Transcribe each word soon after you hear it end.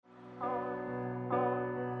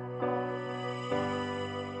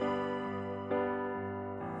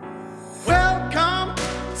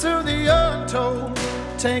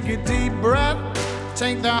take a deep breath,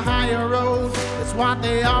 take the higher road. That's what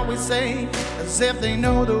they always say, as if they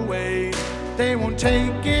know the way. They won't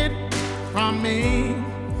take it from me.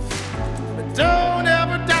 But don't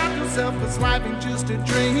ever doubt yourself, 'cause life ain't just a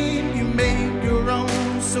dream. You make your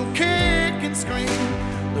own, so kick and scream.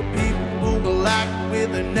 The people will act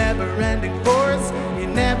with a never-ending force. You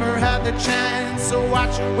never had the chance, so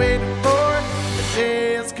what you waiting for? The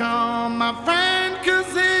day has come, my friend,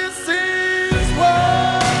 'cause this is war.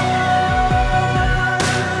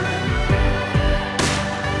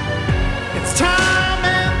 It's time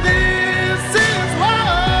and this is war.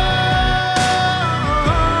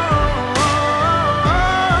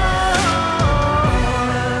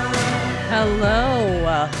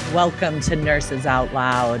 Hello, welcome to Nurses Out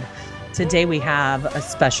Loud. Today we have a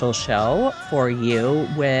special show for you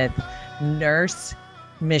with Nurse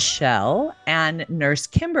Michele and Nurse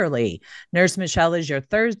Kimberly. Nurse Michele is your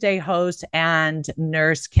Thursday host and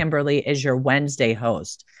Nurse Kimberly is your Wednesday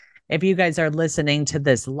host. If you guys are listening to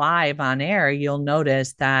this live on air, you'll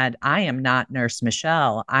notice that I am not Nurse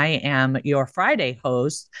Michele. I am your Friday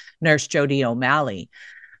host, Nurse Jody O'Malley.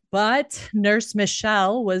 But Nurse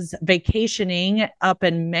Michele was vacationing up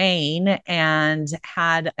in Maine and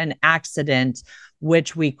had an accident,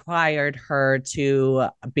 which required her to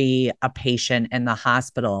be a patient in the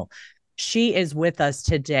hospital. She is with us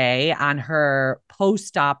today on her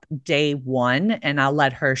post-op day 1, and I'll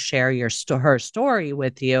let her share her story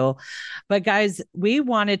with you. But guys, we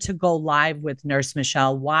wanted to go live with Nurse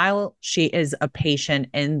Michele while she is a patient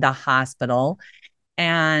in the hospital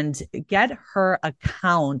and get her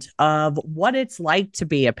account of what it's like to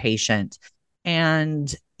be a patient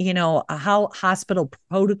and, you know, how hospital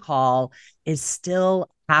protocol is still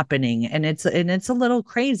happening. And it's a little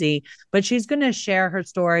crazy, but she's going to share her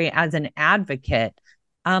story as an advocate.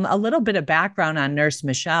 A little bit of background on Nurse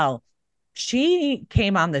Michele. She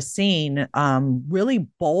came on the scene really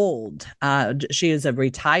bold. She is a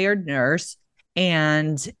retired nurse,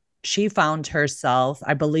 and she found herself,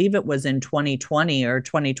 I believe it was in 2020 or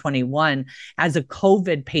 2021, as a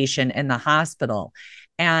COVID patient in the hospital.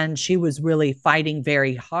 And she was really fighting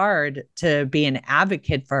very hard to be an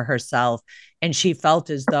advocate for herself. And she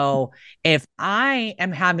felt as though, if I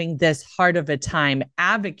am having this hard of a time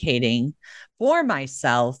advocating for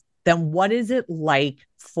myself, then what is it like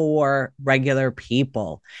for regular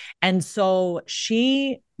people? And so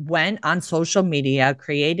she went on social media,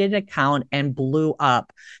 created an account, and blew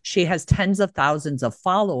up. She has tens of thousands of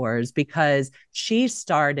followers because she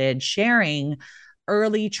started sharing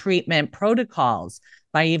early treatment protocols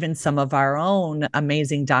by even some of our own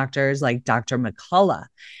amazing doctors like Dr. McCullough,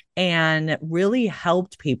 and really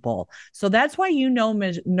helped people. So that's why you know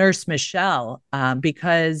Nurse Michele,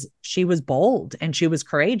 because she was bold and she was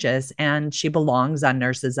courageous, and she belongs on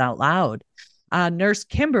Nurses Out Loud. Nurse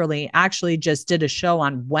Kimberly actually just did a show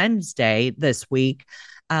on Wednesday this week,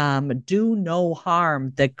 Do No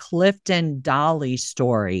Harm, the Clifton Dolly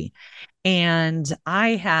story. And I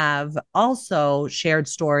have also shared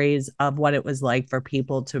stories of what it was like for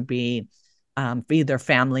people to be either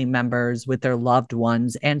family members with their loved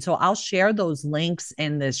ones. And so I'll share those links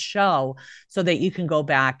in this show so that you can go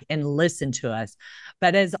back and listen to us.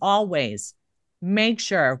 But as always, make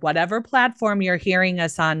sure whatever platform you're hearing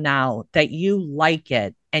us on now, that you like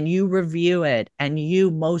it and you review it, and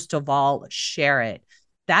you most of all share it.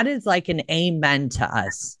 That is like an amen to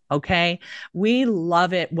us. Okay. We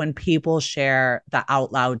love it when people share the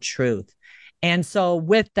out loud truth. And so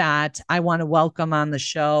with that, I want to welcome on the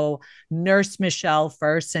show Nurse Michele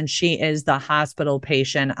first, and she is the hospital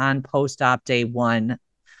patient on post-op day 1.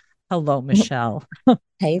 Hello, Michele.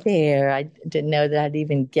 Hey there. I didn't know that I'd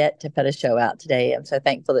even get to put a show out today. I'm so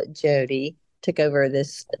thankful that Jody took over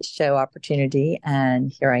this show opportunity,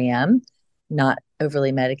 and here I am, not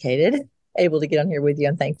overly medicated, able to get on here with you.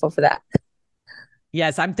 I'm thankful for that.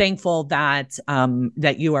 Yes, I'm thankful that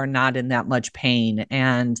that you are not in that much pain.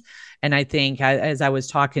 And I think, as I was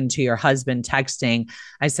talking to your husband texting,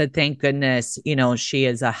 I said, thank goodness, you know, she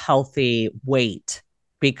is a healthy weight,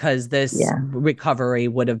 because this recovery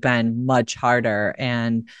would have been much harder.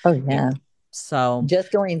 And so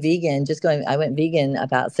I went vegan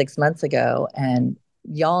about 6 months ago, and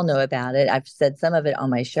y'all know about it. I've said some of it on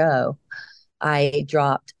my show. I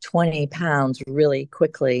dropped 20 pounds really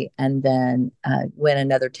quickly, and then went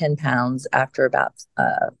another 10 pounds after about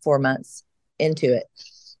 4 months into it.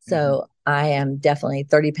 So I am definitely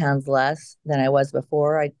 30 pounds less than I was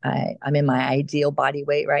before. I'm in my ideal body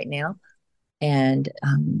weight right now, and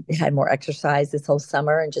had more exercise this whole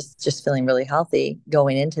summer, and just feeling really healthy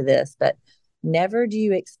going into this. But never do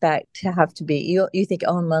you expect to have to be, you think,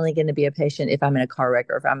 oh, I'm only going to be a patient if I'm in a car wreck,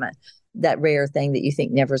 or if I'm that rare thing that you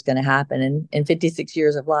think never is going to happen. And in 56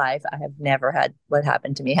 years of life, I have never had what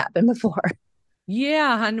happened to me happen before.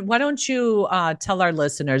 Yeah. And why don't you tell our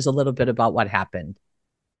listeners a little bit about what happened?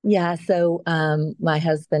 Yeah. So my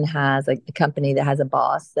husband has a company that has a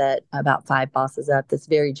boss that about 5 bosses up that's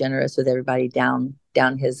very generous with everybody down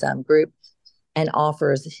his group, and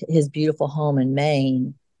offers his beautiful home in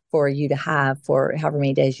Maine for you to have for however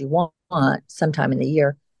many days you want sometime in the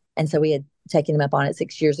year. And so we had taken him up on it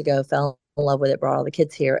 6 years ago, fell in love with it, brought all the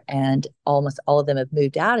kids here, and almost all of them have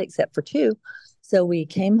moved out except for two. So we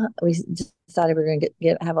decided we are going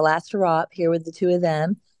to have a last hurrah here with the two of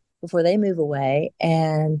them before they move away.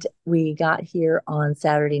 And we got here on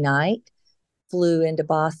Saturday night, flew into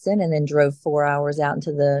Boston, and then drove 4 hours out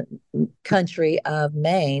into the country of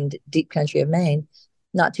Maine, deep country of Maine,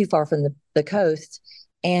 not too far from the coast.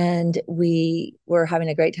 And we were having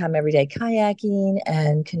a great time every day kayaking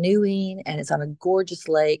and canoeing. And it's on a gorgeous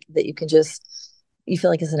lake that you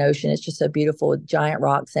feel like it's an ocean. It's just so beautiful with giant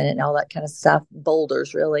rocks in it and all that kind of stuff,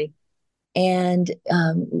 boulders, really. And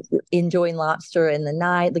enjoying lobster in the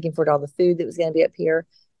night, looking forward to all the food that was going to be up here.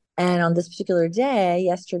 And on this particular day,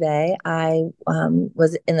 yesterday, I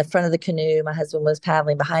was in the front of the canoe. My husband was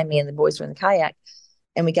paddling behind me, and the boys were in the kayak.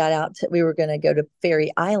 And we got out. We were going to go to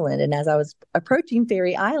Ferry Island. And as I was approaching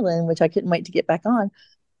Ferry Island, which I couldn't wait to get back on,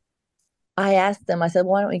 I asked them. I said,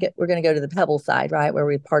 "Why don't we're going to go to the Pebble side, right, where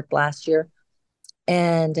we parked last year,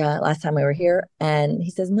 and last time we were here?" And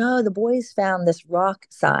he says, "No, the boys found this rock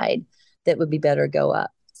side that would be better to go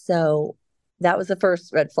up." So that was the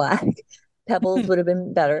first red flag. Pebbles would have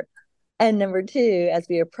been better. And number two, as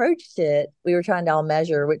we approached it, we were trying to all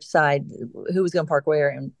measure which side, who was going to park where,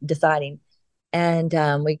 and deciding. And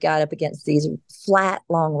we got up against these flat,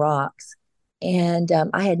 long rocks. And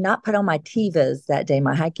I had not put on my Tevas that day,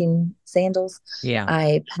 my hiking sandals. Yeah.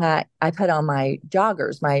 I put on my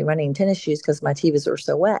joggers, my running tennis shoes, because my Tevas were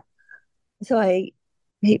so wet. So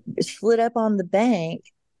he slid up on the bank,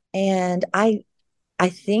 and I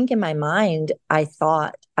think in my mind, I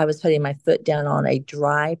thought I was putting my foot down on a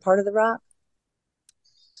dry part of the rock,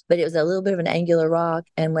 but it was a little bit of an angular rock.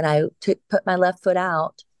 And when I put my left foot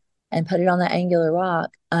out and put it on the angular rock,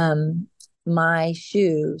 my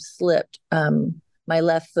shoe slipped. My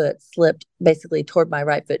left foot slipped basically toward my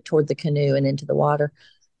right foot, toward the canoe and into the water.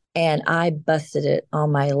 And I busted it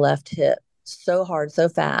on my left hip so hard, so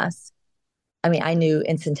fast. I mean, I knew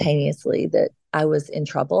instantaneously that I was in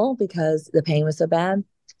trouble because the pain was so bad.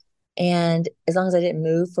 And as long as I didn't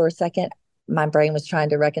move for a second, my brain was trying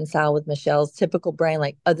to reconcile with Michelle's typical brain,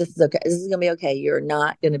 like, "Oh, this is okay. This is going to be okay. You're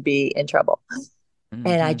not going to be in trouble." Mm-hmm.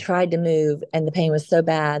 And I tried to move, and the pain was so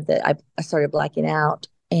bad that I started blacking out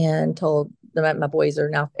and told them, my boys are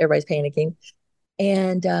now, everybody's panicking.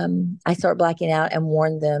 And I start blacking out and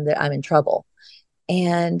warned them that I'm in trouble.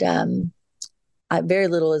 And I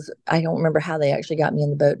don't remember how they actually got me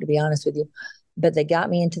in the boat, to be honest with you, but they got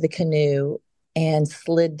me into the canoe and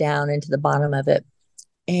slid down into the bottom of it,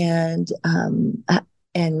 and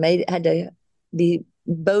had to be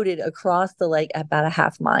boated across the lake about a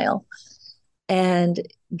half mile, and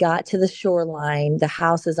got to the shoreline. The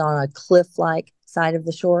house is on a cliff-like side of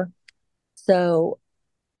the shore. So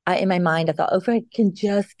in my mind, I thought, oh, if I can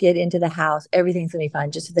just get into the house, everything's going to be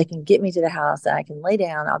fine. Just if they can get me to the house and I can lay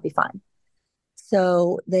down, I'll be fine.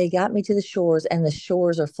 So they got me to the shores, and the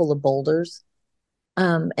shores are full of boulders.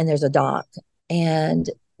 And there's a dock. And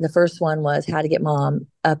the first one was how to get mom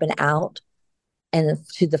up and out. And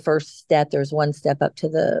to the first step, there's one step up to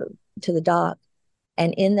the dock.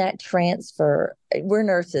 And in that transfer, we're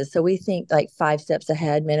nurses, so we think like 5 steps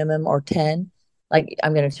ahead minimum, or 10. Like,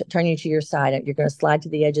 I'm going to turn you to your side. You're going to slide to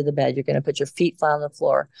the edge of the bed. You're going to put your feet flat on the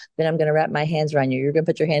floor. Then I'm going to wrap my hands around you. You're going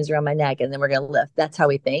to put your hands around my neck, and then we're going to lift. That's how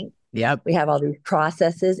we think. Yep. We have all these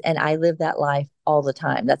processes, and I live that life all the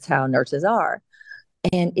time. That's how nurses are.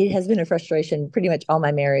 And it has been a frustration pretty much all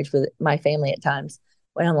my marriage with my family at times,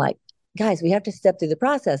 when I'm like, guys, we have to step through the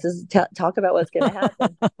processes, talk about what's going to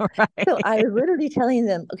happen. Right. So I was literally telling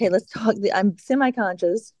them, okay, let's talk. I'm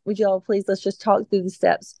semi-conscious. Would you all please, let's just talk through the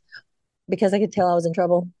steps, because I could tell I was in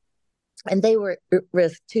trouble. And they were at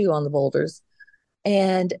risk too on the boulders.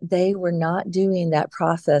 And they were not doing that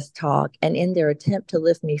process talk. And in their attempt to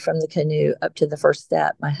lift me from the canoe up to the first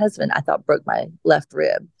step, my husband, I thought, broke my left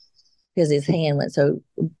rib, because his hand went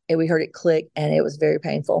we heard it click, and it was very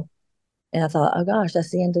painful. And I thought, oh gosh,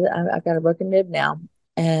 that's the end of I've got a broken rib now.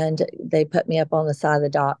 And they put me up on the side of the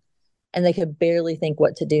dock, and they could barely think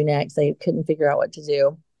what to do next. They couldn't figure out what to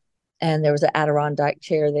do. And there was an Adirondack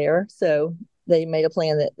chair there. So they made a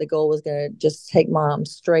plan that the goal was going to just take mom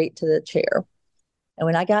straight to the chair. And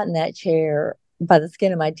when I got in that chair, by the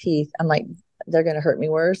skin of my teeth, I'm like, they're going to hurt me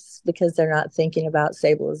worse because they're not thinking about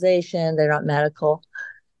stabilization. They're not medical.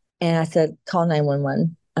 And I said, call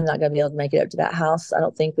 911. I'm not going to be able to make it up to that house, I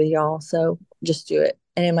don't think, with y'all. So just do it.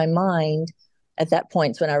 And in my mind, at that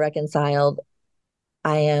point, when I reconciled,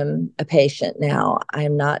 I am a patient now. I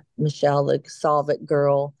am not Michele, the solve it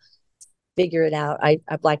girl, figure it out. I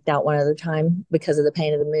blacked out one other time because of the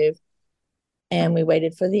pain of the move. And we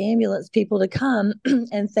waited for the ambulance people to come.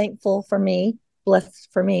 And thankful for me, blessed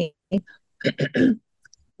for me,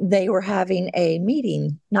 they were having a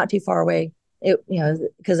meeting not too far away.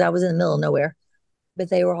 Because I was in the middle of nowhere, but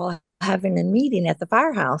they were all having a meeting at the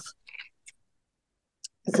firehouse.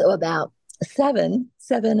 So about seven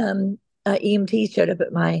EMTs showed up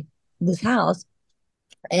at this house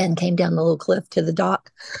and came down the little cliff to the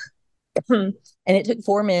dock. And it took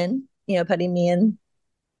 4 men, putting me in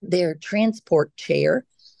their transport chair.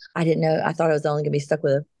 I didn't know. I thought I was only going to be stuck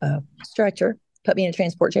with a stretcher. Put me in a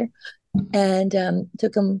transport chair, and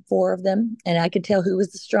took them 4 of them. And I could tell who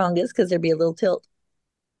was the strongest because there'd be a little tilt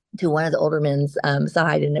to one of the older men's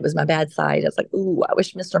side, and it was my bad side. I was like, ooh, I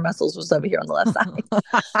wish Mr. Muscles was over here on the left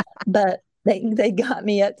side. But they got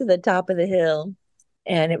me up to the top of the hill,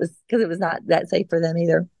 and it was because it was not that safe for them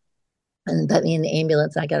either. And put me in the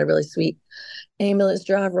ambulance. I got a really sweet ambulance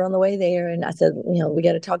driver on the way there. And I said, we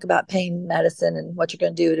got to talk about pain medicine and what you're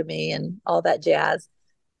going to do to me and all that jazz.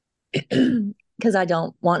 Because I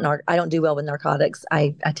don't do well with narcotics.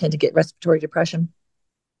 I tend to get respiratory depression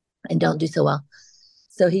and don't do so well.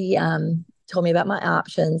 So he told me about my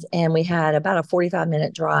options, and we had about a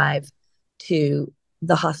 45-minute drive to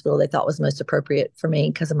the hospital they thought was most appropriate for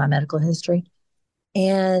me because of my medical history.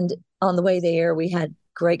 And on the way there, we had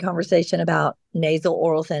great conversation about nasal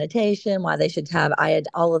oral sanitation, why they should have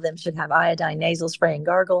all of them should have iodine nasal spray and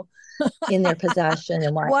gargle in their possession.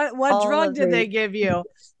 And what drug did they give you?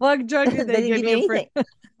 What drug did they give you? Anything.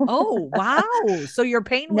 Oh, wow. So your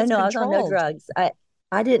pain was No, controlled. I was on no drugs.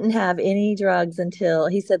 I didn't have any drugs until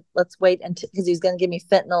he said, let's wait until, because he was going to give me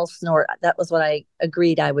fentanyl snort. That was what I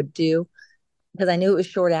agreed I would do because I knew it was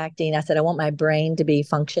short acting. I said, I want my brain to be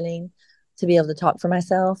functioning to be able to talk for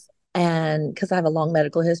myself. And because I have a long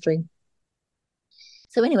medical history.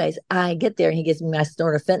 So anyways, I get there and he gives me my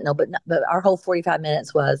snort of fentanyl, but our whole 45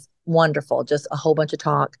 minutes was wonderful. Just a whole bunch of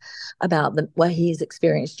talk about what he's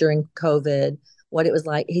experienced during COVID, what it was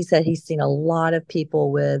like. He said he's seen a lot of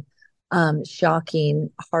people with shocking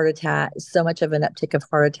heart attacks, so much of an uptick of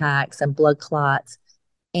heart attacks and blood clots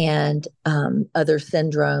and other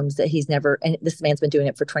syndromes that he's never, and this man's been doing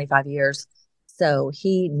it for 25 years. So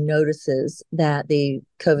he notices that the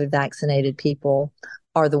COVID vaccinated people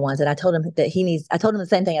are the ones. And I told him that I told him the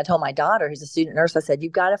same thing I told my daughter, who's a student nurse. I said,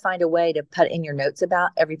 you've got to find a way to put in your notes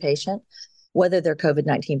about every patient, whether they're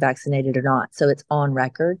COVID-19 vaccinated or not. So it's on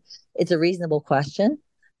record. It's a reasonable question.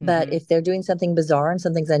 But if they're doing something bizarre and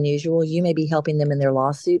something's unusual, you may be helping them in their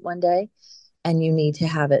lawsuit one day, and you need to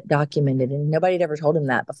have it documented. And nobody had ever told him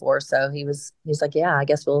that before. So he was like, yeah, I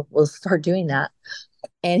guess we'll start doing that.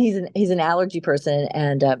 And he's an allergy person,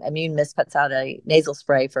 and Immune Mist puts out a nasal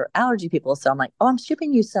spray for allergy people. So I'm like, oh, I'm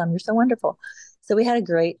shipping you some. You're so wonderful. So we had a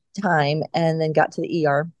great time, and then got to the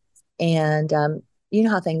ER, and you know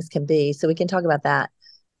how things can be. So we can talk about that.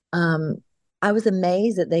 I was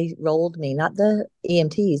amazed that they rolled me, not the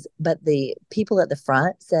EMTs, but the people at the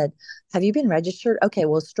front said, have you been registered? Okay,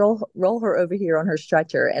 well, roll her over here on her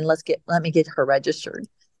stretcher and let me get her registered.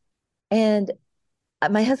 And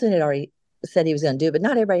my husband had already said he was going to do it, but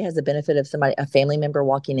not everybody has the benefit of a family member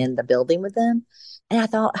walking in the building with them. And I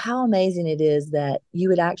thought how amazing it is that you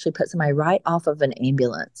would actually put somebody right off of an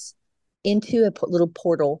ambulance into a little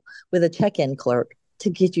portal with a check-in clerk to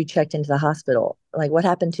get you checked into the hospital. Like, what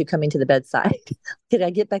happened to coming to the bedside? Did I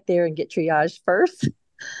get back there and get triaged first?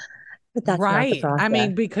 But that's not the process. I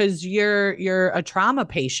mean, because you're a trauma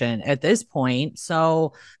patient at this point,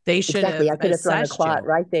 so they should exactly. have I could have thrown a clot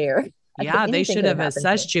right there. Yeah, they should have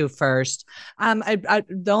assessed you first.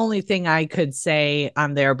 The only thing I could say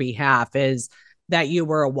on their behalf is that you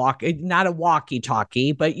were not a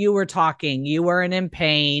walkie-talkie, but you were talking. You weren't in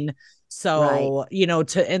pain. So,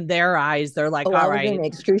 right. In their eyes, they're like, all right. I was in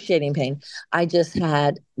excruciating pain. I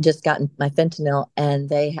had gotten my fentanyl,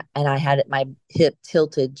 and I had my hip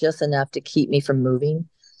tilted just enough to keep me from moving.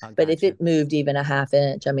 Oh, gotcha. But if it moved even a half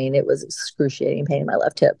inch, I mean, it was excruciating pain in my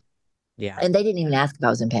left hip. Yeah. And they didn't even ask if I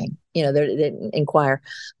was in pain. They didn't inquire,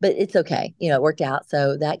 but it's okay. It worked out.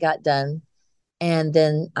 So that got done. And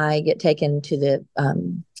then I get taken to the,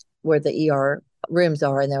 where the ER rooms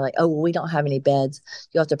are, and they're like, oh, well, we don't have any beds.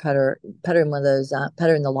 You have to put her in one of those, put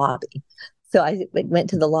her in the lobby. So I went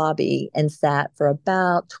to the lobby and sat for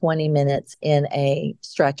about 20 minutes on a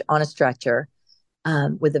stretcher.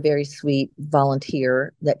 with a very sweet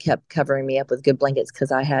volunteer that kept covering me up with good blankets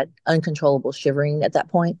because I had uncontrollable shivering at that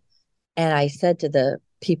point. And I said to the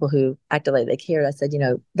people who acted like they cared, I said,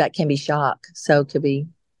 that can be shock. So could we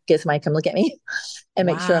get somebody to come look at me and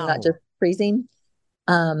make sure I'm not just freezing?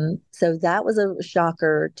 So that was a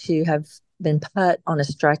shocker to have been put on a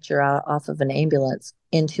stretcher off of an ambulance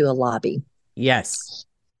into a lobby. Yes.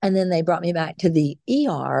 And then they brought me back to the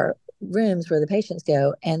ER rooms where the patients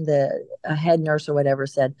go, and the head nurse or whatever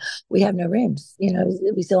said, we have no rooms, we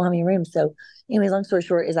still don't have any rooms. So anyway, long story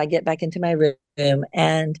short is I get back into my room,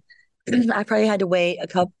 and I probably had to wait a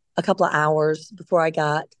couple of hours before I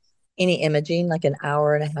got any imaging, like an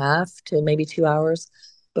hour and a half to maybe 2 hours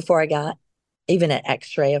before I got even an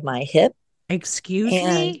x-ray of my hip. Excuse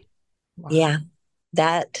me? Wow. Yeah,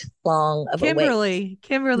 that long of a wait.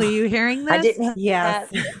 Kimberly, you hearing this?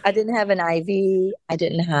 I didn't have an IV. I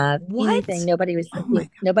didn't have anything.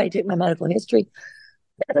 Nobody took my medical history.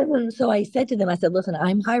 So I said to them, I said, listen,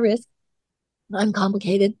 I'm high risk. I'm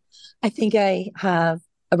complicated. I think I have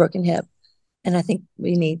a broken hip, and I think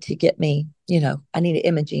we need to get me, I need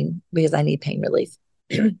imaging because I need pain relief.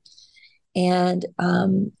 And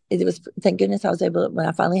it was, thank goodness I was able, when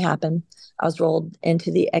it finally happened, I was rolled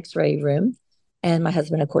into the x-ray room, and my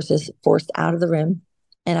husband, of course, is forced out of the room.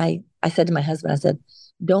 And I said to my husband, I said,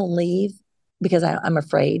 don't leave because I'm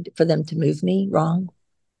afraid for them to move me wrong.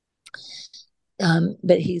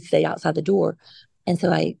 But he stayed outside the door. And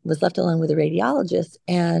so I was left alone with a radiologist,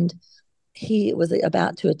 and he was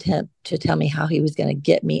about to attempt to tell me how he was going to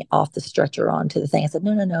get me off the stretcher onto the thing. I said,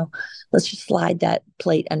 no, let's just slide that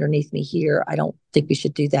plate underneath me here. I don't think we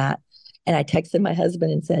should do that. And I texted my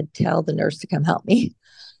husband and said, tell the nurse to come help me,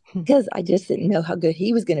 because I just didn't know how good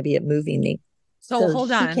he was going to be at moving me. So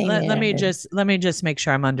hold on. Let me just make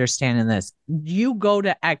sure I'm understanding this. You go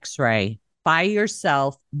to x-ray by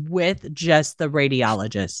yourself with just the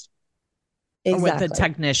radiologist. Exactly. Or with the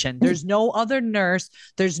technician. There's no other nurse.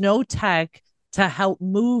 There's no tech to help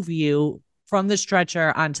move you from the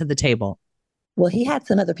stretcher onto the table. Well, he had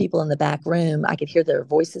some other people in the back room. I could hear their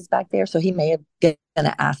voices back there. So he may have been going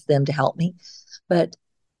to ask them to help me. But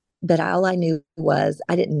all I knew was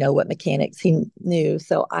I didn't know what mechanics he knew.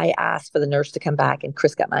 So I asked for the nurse to come back, and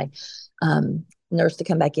Chris got my nurse to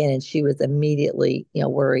come back in, and she was immediately,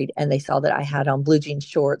 worried. And they saw that I had on blue jean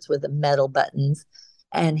shorts with the metal buttons.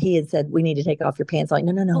 And he had said, we need to take off your pants. I'm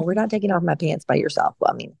like, no, we're not taking off my pants by yourself.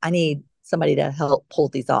 Well, I mean, I need somebody to help pull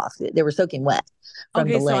these off. They were soaking wet from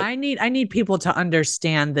the lake. So I need people to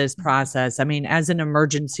understand this process. I mean, as an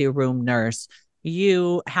emergency room nurse,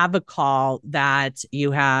 you have a call that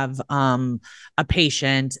you have a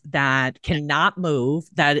patient that cannot move,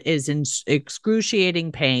 that is in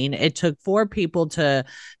excruciating pain. It took 4 people to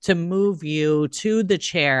move you to the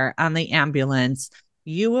chair on the ambulance.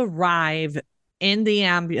 You arrive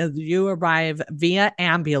via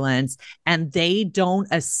ambulance, and they don't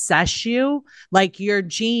assess you. Like, your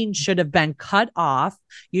genes should have been cut off.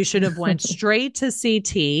 You should have went straight to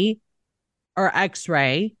CT or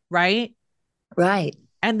x-ray, right? Right.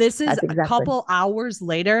 And this is a couple hours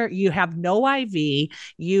later. You have no IV.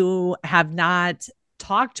 You have not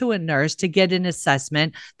talked to a nurse to get an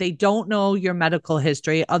assessment. They don't know your medical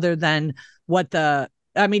history other than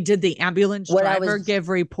did the ambulance driver give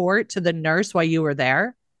report to the nurse while you were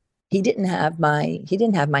there? He didn't have my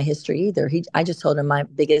history either. I just told him my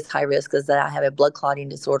biggest high risk is that I have a blood clotting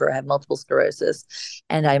disorder. I have multiple sclerosis,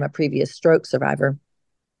 and I'm a previous stroke survivor.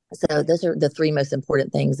 So those are the 3 most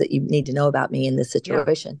important things that you need to know about me in this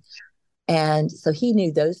situation. Yeah. And so he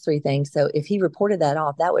knew those 3 things. So if he reported that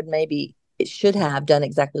off, that would it should have done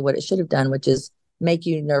exactly what it should have done, which is make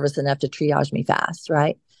you nervous enough to triage me fast,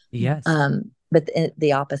 right? Yes. But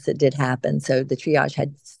the opposite did happen. So the triage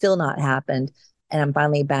had still not happened. And I'm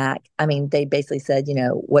finally back. I mean, they basically said,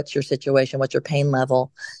 what's your situation? What's your pain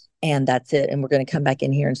level? And that's it. And we're going to come back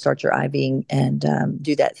in here and start your IVing and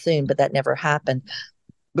do that soon. But that never happened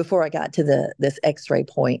before I got to this x-ray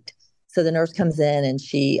point. So the nurse comes in, and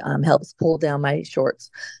she helps pull down my shorts,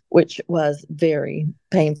 which was very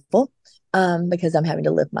painful because I'm having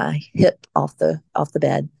to lift my hip off the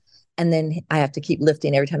bed. And then I have to keep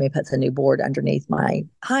lifting every time he puts a new board underneath my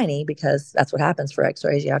hiney, because that's what happens for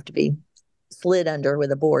x-rays. You have to be slid under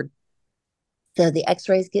with a board. So the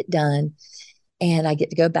x-rays get done, and I get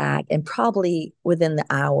to go back. And probably within the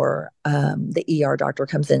hour, the ER doctor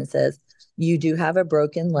comes in and says, you do have a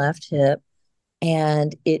broken left hip,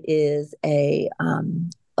 and it is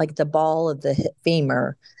like the ball of the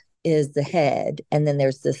femur is the head. And then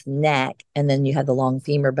there's this neck, and then you have the long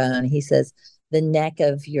femur bone. He says, the neck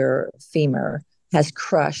of your femur has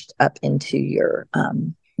crushed up into your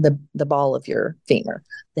the ball of your femur,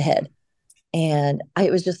 the head. And I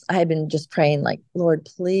had been just praying, like, Lord,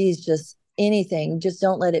 please, just anything, just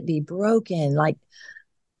don't let it be broken. Like,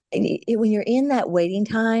 when you're in that waiting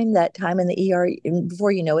time, that time in the ER,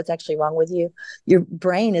 before you know what's actually wrong with you, your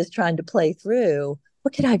brain is trying to play through,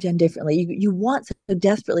 what could I have done differently? You want so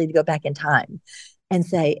desperately to go back in time and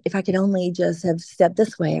say, if I could only just have stepped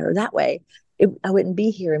this way or that way, I wouldn't be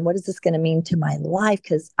here. And what is this going to mean to my life?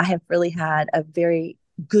 Because I have really had a very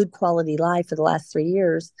good quality life for the last 3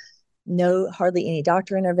 years. No, hardly any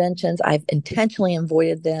doctor interventions. I've intentionally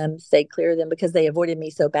avoided them, stayed clear of them because they avoided me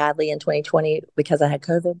so badly in 2020 because I had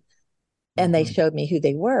COVID. And they showed me who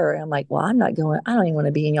they were. And I'm like, well, I don't even want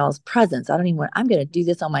to be in y'all's presence. I'm going to do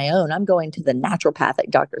this on my own. I'm going to the naturopathic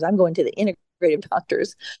doctors. I'm going to the integrative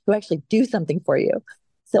doctors who actually do something for you.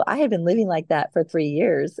 So I had been living like that for 3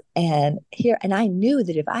 years. And I knew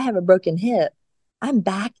that if I have a broken hip, I'm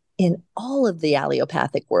back in all of the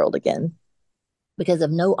allopathic world again because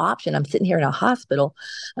of no option. I'm sitting here in a hospital.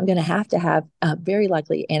 I'm going to have very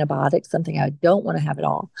likely antibiotics, something I don't want to have at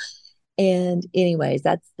all. And anyways,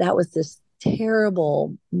 that was this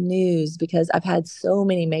terrible news because I've had so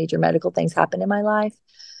many major medical things happen in my life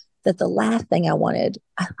that the last thing I wanted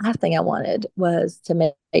was to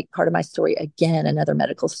make part of my story again another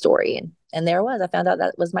medical story. And there was, I found out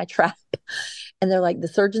that was my trap. And they're like, the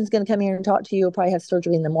surgeon's going to come here and talk to you. You'll probably have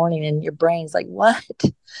surgery in the morning. And your brain's like, what?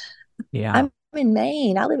 Yeah. I'm in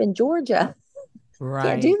Maine. I live in Georgia. Right.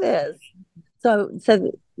 Can't do this. So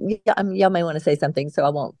yeah, y'all may want to say something, so I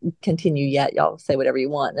won't continue yet. Y'all say whatever you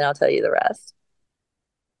want, and then I'll tell you the rest.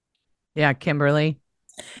 Yeah, Kimberly.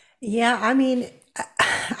 Yeah, I mean,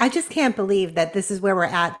 I just can't believe that this is where we're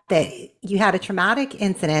at, that you had a traumatic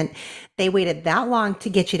incident. They waited that long to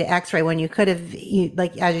get you to x-ray when you could have,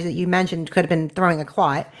 like, as you mentioned, could have been throwing a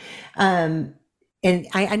clot. And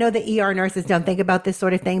I know the ER nurses don't think about this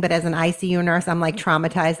sort of thing, but as an ICU nurse, I'm like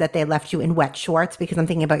traumatized that they left you in wet shorts because I'm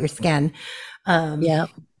thinking about your skin. Yeah.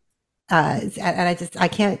 And I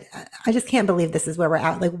just can't believe this is where we're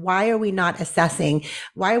at. Like, why are we not assessing?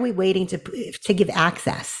 Why are we waiting to give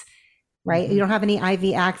access? Right? You don't have any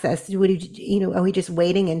IV access. Are we just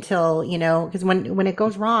waiting until, because when it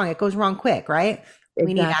goes wrong quick, right?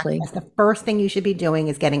 We need Exactly. access. The first thing you should be doing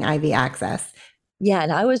is getting IV access. Yeah,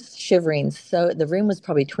 and I was shivering. So the room was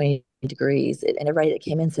probably 20 degrees. And everybody that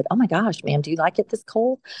came in said, "Oh my gosh, ma'am, do you like it this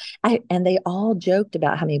cold?" And they all joked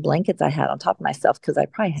about how many blankets I had on top of myself because I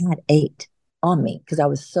probably had 8 on me because I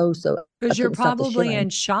was so. Because you're probably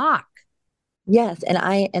in shock. Yes, and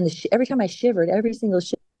every time I shivered, every single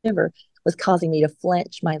shiver was causing me to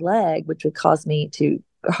flinch my leg, which would cause me to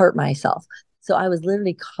hurt myself. So I was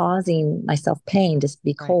literally causing myself pain to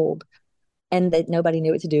be cold. And that nobody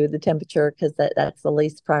knew what to do with the temperature because that's the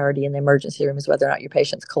least priority in the emergency room is whether or not your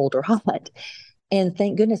patient's cold or hot. And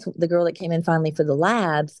thank goodness the girl that came in finally for the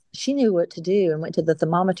labs, she knew what to do and went to the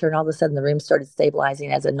thermometer, and all of a sudden the room started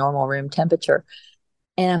stabilizing as a normal room temperature.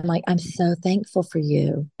 And I'm like, I'm so thankful for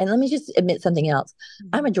you. And let me just admit something else.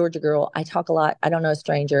 I'm a Georgia girl. I talk a lot. I don't know a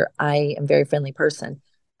stranger. I am a very friendly person.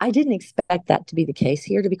 I didn't expect that to be the case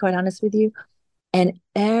here, to be quite honest with you. And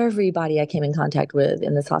everybody I came in contact with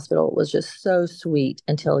in this hospital was just so sweet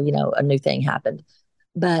until, a new thing happened.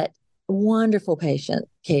 But wonderful patient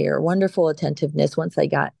care, wonderful attentiveness once they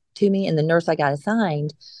got to me. And the nurse I got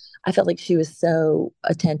assigned, I felt like she was so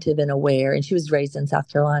attentive and aware. And she was raised in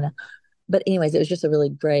South Carolina. But anyways, it was just a really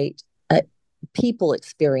great people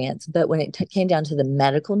experience. But when it came down to the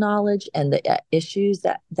medical knowledge and the issues,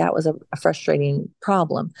 that was a frustrating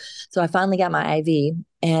problem. So I finally got my IV,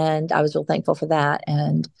 and I was real thankful for that.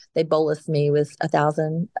 And they bolused me with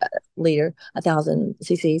 1,000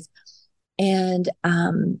 cc's. And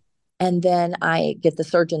then I get the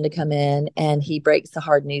surgeon to come in, and he breaks the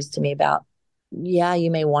hard news to me about, yeah,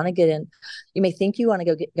 you may want to get in. You may think you want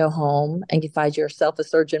to go home and find yourself a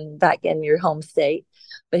surgeon back in your home state.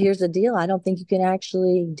 But here's the deal. I don't think you can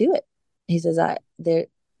actually do it. He says, to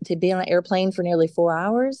be on an airplane for nearly 4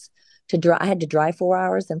 hours, I had to drive 4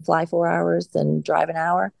 hours and fly 4 hours and drive an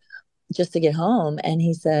hour just to get home. And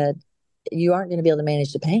he said, you aren't going to be able to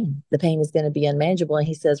manage the pain. The pain is going to be unmanageable. And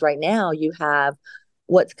he says, right now you have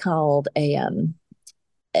what's called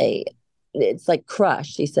it's like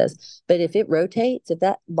crushed, he says. But if it rotates, if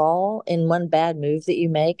that ball in one bad move that you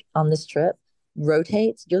make on this trip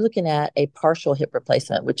rotates, you're looking at a partial hip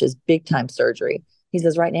replacement, which is big time surgery. He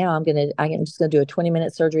says, right now I'm just going to do a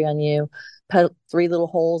 20-minute surgery on you, put 3 little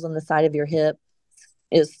holes on the side of your hip,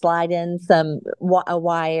 slide in a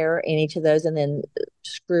wire in each of those, and then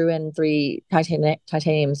screw in 3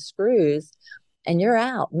 titanium screws, and you're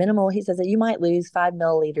out. Minimal. He says that you might lose 5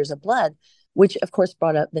 milliliters of blood, which of course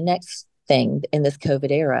brought up the next thing in this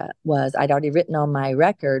COVID era was I'd already written on my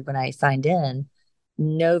record when I signed in,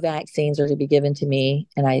 no vaccines are to be given to me.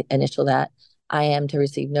 And I initial that. I am to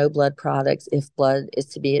receive no blood products. If blood is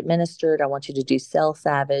to be administered, I want you to do cell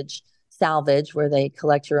salvage, where they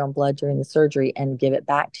collect your own blood during the surgery and give it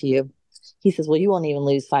back to you. He says, well, you won't even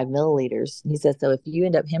lose 5 milliliters. He says, so if you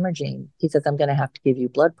end up hemorrhaging, he says, I'm going to have to give you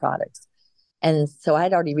blood products. And so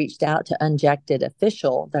I'd already reached out to Unjected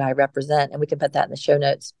Official that I represent, and we can put that in the show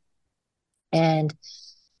notes. And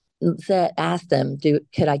asked them,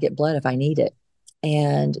 could I get blood if I need it?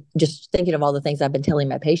 And just thinking of all the things I've been telling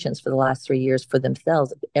my patients for the last 3 years for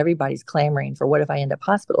themselves, everybody's clamoring for what if I end up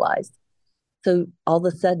hospitalized? So all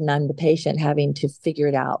of a sudden I'm the patient having to figure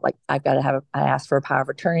it out. Like I asked for a power of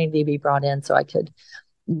attorney to be brought in so I could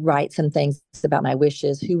write some things about my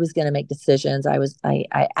wishes, who was going to make decisions. I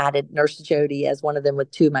added Nurse Jody as one of them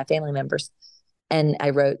with 2 of my family members. And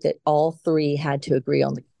I wrote that all 3 had to agree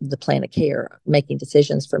on the plan of care, making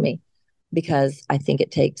decisions for me, because I think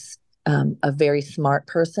it takes a very smart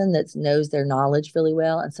person that knows their knowledge really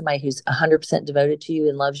well, and somebody who's 100% devoted to you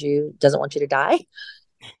and loves you, doesn't want you to die,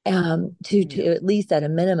 to at least at a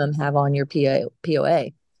minimum have on your POA,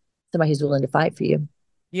 somebody who's willing to fight for you.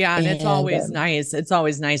 Yeah. And it's always nice. It's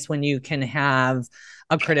always nice when you can have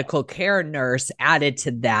a critical care nurse added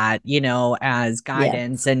to that, as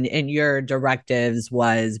guidance. And your directives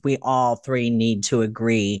was we all 3 need to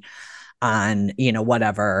agree on,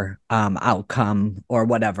 whatever outcome or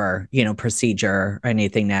whatever, procedure or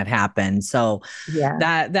anything that happened. So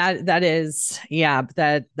that's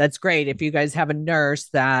great. If you guys have a nurse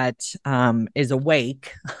that is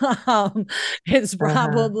awake, it's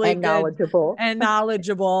probably and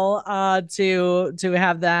knowledgeable to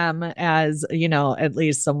have them as, at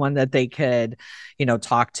least someone that they could,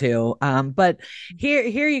 talk to. But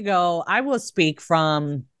here you go. I will speak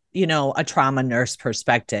from, a trauma nurse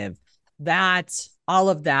perspective. That all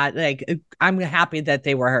of that, like, I'm happy that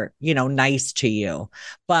they were, nice to you,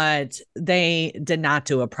 but they did not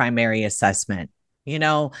do a primary assessment.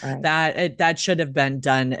 Right. that should have been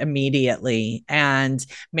done immediately, and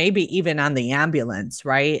maybe even on the ambulance,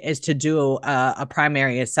 right, is to do a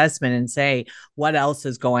primary assessment and say, what else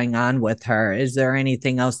is going on with her? Is there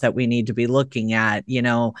anything else that we need to be looking at?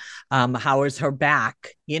 How is her back?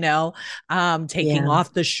 Taking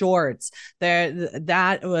off the shorts there.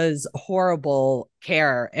 That was horrible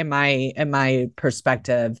care in my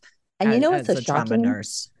perspective. And what's so shocking?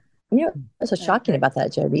 Nurse. What's so shocking about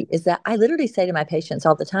that, Jody, is that I literally say to my patients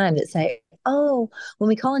all the time that say, oh, when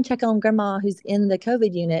we call and check on grandma who's in the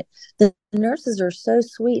COVID unit, the nurses are so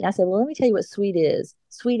sweet. And I said, well, let me tell you what sweet is.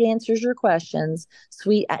 Sweet answers your questions.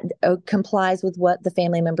 Sweet complies with what the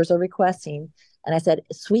family members are requesting. And I said,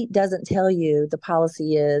 sweet doesn't tell you the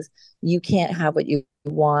policy is you can't have what you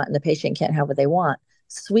want and the patient can't have what they want.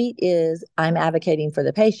 Sweet is I'm advocating for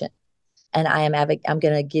the patient. And I'm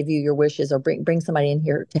going to give you your wishes, or bring somebody in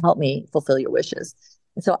here to help me fulfill your wishes.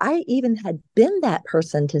 And so I even had been that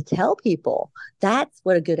person to tell people that's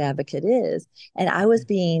what a good advocate is. And I was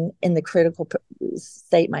being in the critical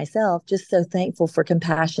state myself, just so thankful for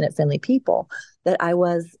compassionate, friendly people that I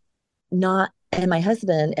was not. And my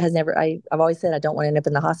husband has never, I've always said, I don't want to end up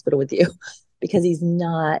in the hospital with you, because he's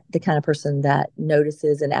not the kind of person that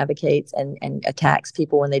notices and advocates and attacks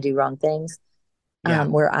people when they do wrong things.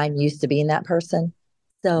 Where I'm used to being that person.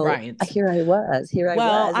 So here I was.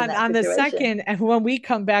 Well, on the second, and when we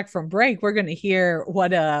come back from break, we're going to hear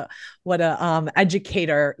what a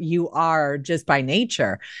educator you are just by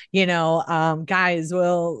nature. Guys,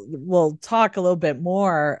 we'll talk a little bit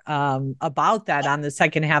more about that on the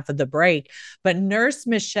second half of the break. But Nurse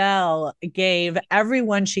Michele gave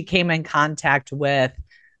everyone she came in contact with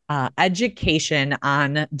education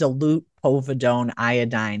on dilute povidone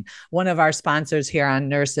iodine. One of our sponsors here on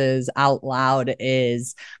Nurses Out Loud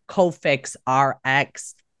is Cofix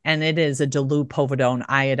RX, and it is a dilute povidone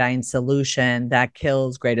iodine solution that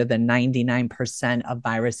kills greater than 99% of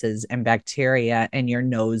viruses and bacteria in your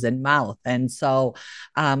nose and mouth. And so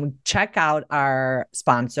check out our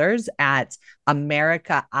sponsors at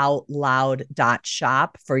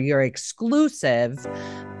americaoutloud.shop for your exclusive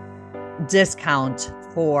discount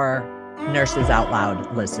for Nurses Out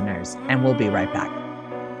Loud listeners. And we'll be right back.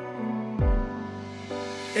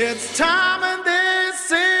 It's time, and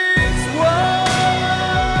this is what.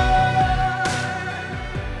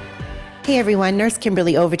 Hey everyone, Nurse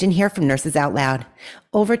Kimberly Overton here from Nurses Out Loud.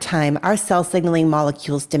 Over time, our cell signaling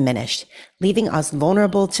molecules diminish, leaving us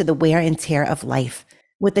vulnerable to the wear and tear of life.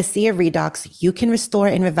 With the Sea of Redox, you can restore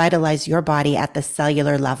and revitalize your body at the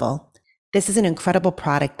cellular level. This is an incredible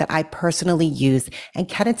product that I personally use and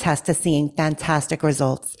can attest to seeing fantastic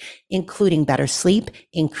results, including better sleep,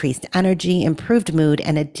 increased energy, improved mood,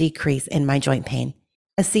 and a decrease in my joint pain.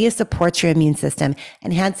 ASEA supports your immune system,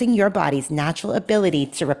 enhancing your body's natural ability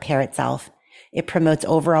to repair itself. It promotes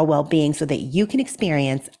overall well-being so that you can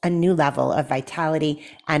experience a new level of vitality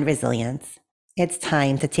and resilience. It's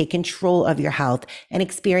time to take control of your health and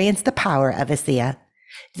experience the power of ASEA.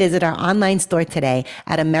 Visit our online store today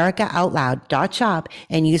at americaoutloud.shop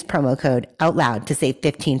and use promo code OUTLOUD to save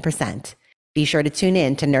 15%. Be sure to tune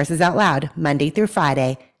in to Nurses Out Loud Monday through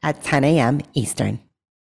Friday at 10 a.m. Eastern.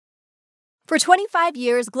 For 25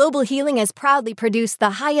 years, Global Healing has proudly produced the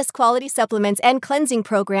highest quality supplements and cleansing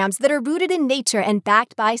programs that are rooted in nature and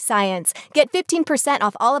backed by science. Get 15%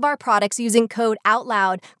 off all of our products using code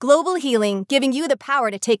OUTLOUD. Global Healing, giving you the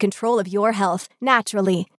power to take control of your health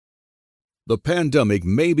naturally. The pandemic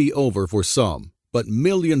may be over for some, but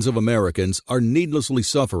millions of Americans are needlessly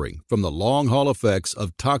suffering from the long-haul effects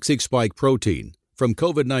of toxic spike protein from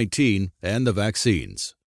COVID-19 and the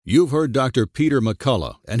vaccines. You've heard Dr. Peter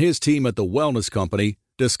McCullough and his team at the Wellness Company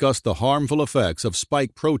discuss the harmful effects of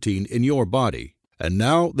spike protein in your body. And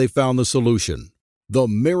now they found the solution. The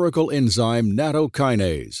miracle enzyme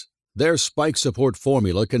nattokinase. Their spike support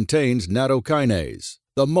formula contains nattokinase,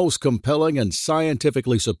 the most compelling and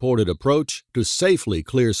scientifically supported approach to safely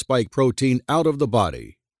clear spike protein out of the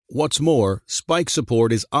body. What's more, spike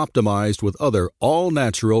support is optimized with other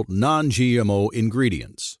all-natural, non-GMO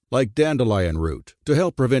ingredients, like dandelion root, to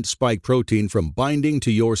help prevent spike protein from binding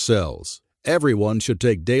to your cells. Everyone should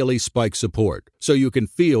take daily spike support so you can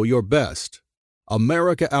feel your best.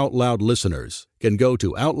 America Out Loud listeners can go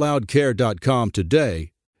to OutLoudCare.com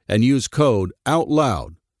today and use code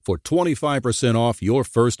OUTLOUD for 25% off your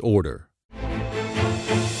first order.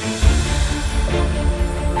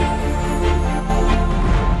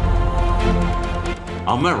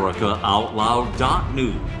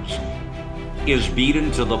 AmericaOutloud.news is beaten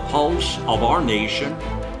to the pulse of our nation.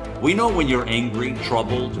 We know when you're angry,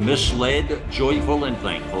 troubled, misled, joyful, and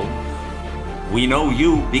thankful. We know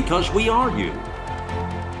you because we are you.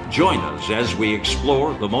 Join us as we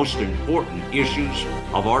explore the most important issues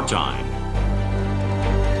of our time.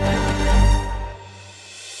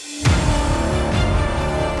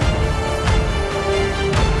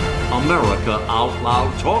 America Out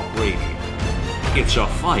Loud Talk Radio. It's a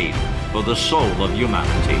fight for the soul of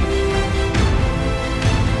humanity.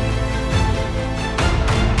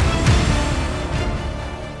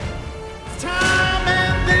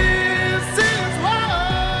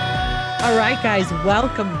 All right, guys,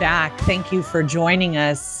 welcome back. Thank you for joining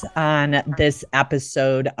us on this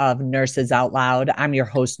episode of Nurses Out Loud. I'm your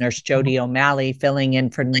host, Nurse Jody O'Malley, filling in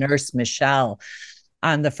for Nurse Michele.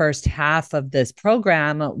 On the first half of this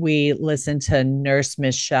program, we listened to Nurse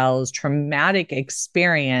Michele's traumatic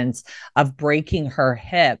experience of breaking her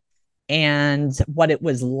hip and what it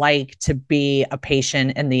was like to be a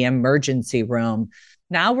patient in the emergency room.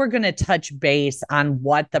 Now we're going to touch base on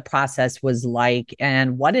what the process was like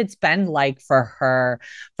and what it's been like for her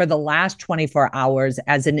for the last 24 hours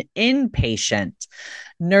as an inpatient.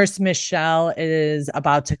 Nurse Michele is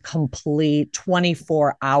about to complete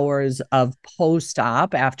 24 hours of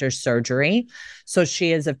post-op after surgery. So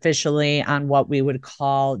she is officially on what we would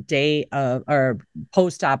call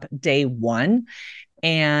post-op day 1.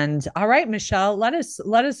 And all right, Michele, let us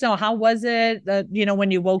know, how was it, when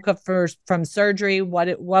you woke up from surgery?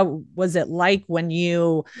 What was it like when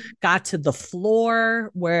you got to the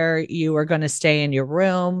floor where you were going to stay in your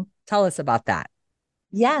room? Tell us about that.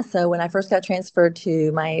 Yeah. So when I first got transferred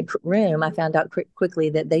to my room, I found out quickly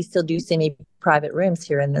that they still do semi-private rooms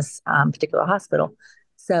here in this particular hospital.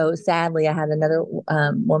 So sadly, I had another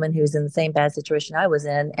woman who was in the same bad situation I was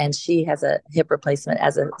in, and she has a hip replacement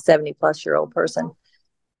as a 70-plus-year-old person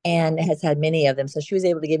and has had many of them. So she was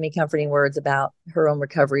able to give me comforting words about her own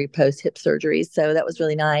recovery post-hip surgery. So that was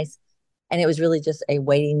really nice. And it was really just a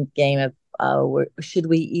waiting game of, should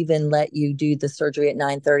we even let you do the surgery at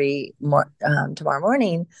 9:30 tomorrow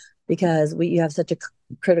morning? Because you have such a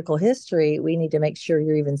critical history. We need to make sure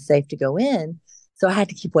you're even safe to go in. So I had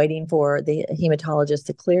to keep waiting for the hematologist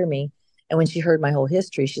to clear me. And when she heard my whole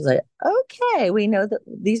history, she's like, okay, we know that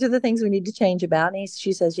these are the things we need to change about. And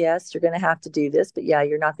she says, yes, you're going to have to do this. But yeah,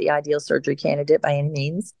 you're not the ideal surgery candidate by any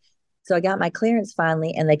means. So I got my clearance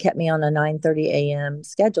finally, and they kept me on a 9:30 a.m.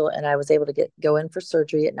 schedule, and I was able to go in for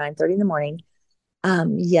surgery at 9:30 in the morning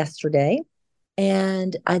yesterday.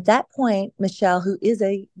 And at that point, Michele, who is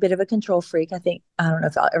a bit of a control freak, I don't know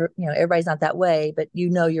if everybody's not that way, but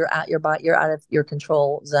you're out you're out of your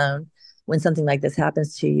control zone when something like this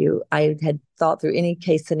happens to you. I had thought through any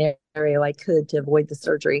case scenario I could to avoid the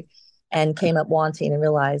surgery. and came up wanting and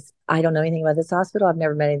realized I don't know anything about this hospital. I've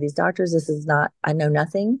never met any of these doctors. This is not, I know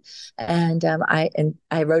nothing. And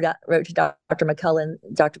I wrote to Dr. McCullen,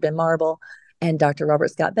 Dr. Ben Marble, and Dr.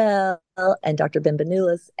 Robert Scott Bell and Dr. Ben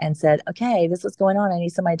Benulis, and said, okay, this is what's going on. I need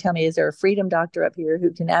somebody to tell me, is there a freedom doctor up here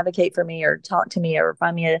who can advocate for me or talk to me or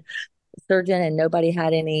find me a surgeon? And nobody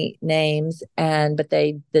had any names. But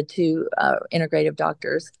the two integrative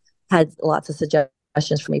doctors had lots of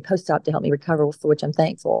suggestions for me post-op to help me recover, for which I'm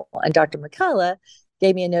thankful. And Dr. McCullough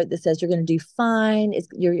gave me a note that says, you're going to do fine.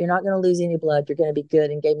 You're not going to lose any blood. You're going to be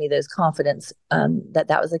good, and gave me those confidence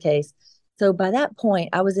that was the case. So by that point,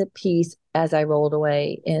 I was at peace as I rolled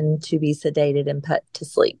away in to be sedated and put to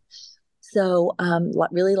sleep. So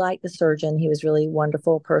really liked the surgeon. He was really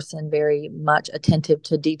wonderful person, very much attentive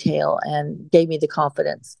to detail, and gave me the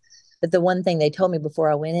confidence. But the one thing they told me before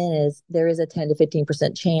I went in is there is a 10 to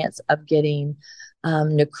 15% chance of getting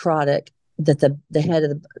necrotic, that the head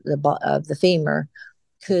of the femur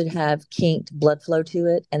could have kinked blood flow to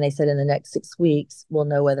it. And they said in the next 6 weeks, we'll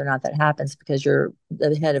know whether or not that happens, because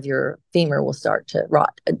the head of your femur will start to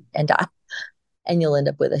rot and die. And you'll end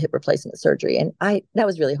up with a hip replacement surgery. And that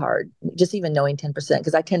was really hard, just even knowing 10%,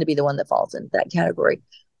 because I tend to be the one that falls into that category.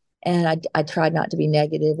 And I tried not to be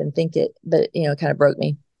negative and think it, but it kind of broke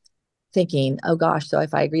me, thinking, oh gosh, so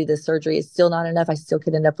if I agree to this surgery, it's still not enough. I still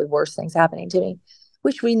could end up with worse things happening to me,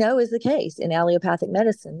 which we know is the case in allopathic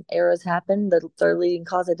medicine. Errors happen. The third leading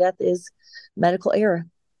cause of death is medical error.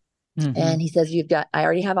 Mm-hmm. And he says, I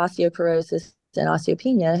already have osteoporosis and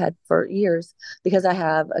osteopenia, had for years, because I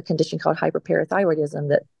have a condition called hyperparathyroidism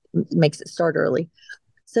that makes it start early.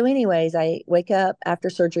 So anyways, I wake up after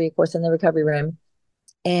surgery, of course, in the recovery room,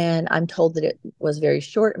 and I'm told that it was very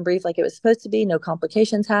short and brief, like it was supposed to be. No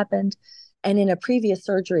complications happened. And in a previous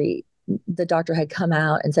surgery, the doctor had come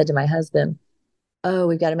out and said to my husband, oh,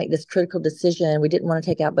 we've got to make this critical decision. We didn't want to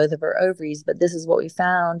take out both of our ovaries, but this is what we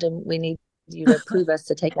found, and we need you to prove us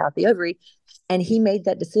to take out the ovary. And he made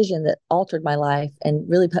that decision that altered my life and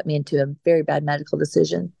really put me into a very bad medical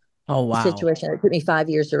decision. Oh, wow. Situation that took me 5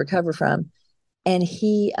 years to recover from. And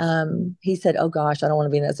he said, oh gosh, I don't want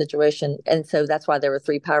to be in that situation. And so that's why there were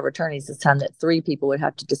 3 power of attorneys this time, that 3 people would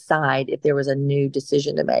have to decide if there was a new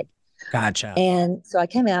decision to make. Gotcha. And so I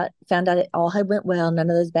came out, found out it all had went well. None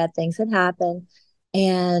of those bad things had happened.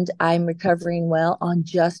 And I'm recovering well on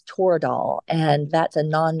just Toradol. And that's a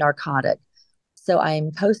non-narcotic. So I'm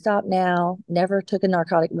post-op now, never took a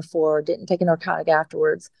narcotic before, didn't take a narcotic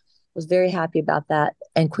afterwards, was very happy about that,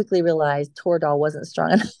 and quickly realized Toradol wasn't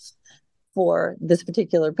strong enough for this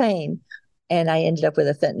particular pain. And I ended up with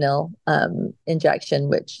a fentanyl injection,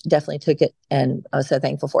 which definitely took it, and I was so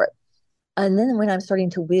thankful for it. And then when I'm starting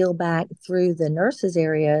to wheel back through the nurses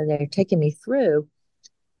area, they're taking me through,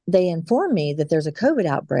 they informed me that there's a COVID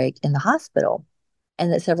outbreak in the hospital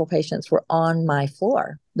and that several patients were on my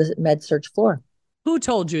floor, the med surg floor. Who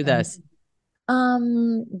told you this?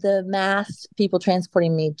 The masked people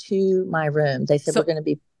transporting me to my room. They said, we're going to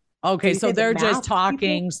be. Okay, so they're just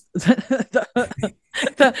talking.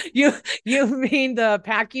 You mean the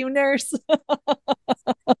PACU nurse?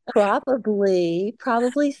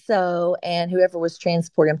 Probably so. And whoever was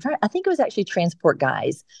transporting, I think it was actually transport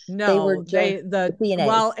guys. No, they were the CNAs.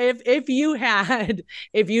 Well,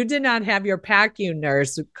 if you did not have your PACU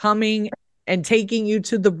nurse coming and taking you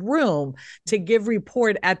to the room to give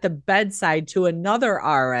report at the bedside to another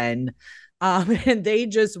RN, and they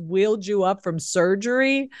just wheeled you up from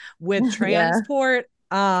surgery with transport.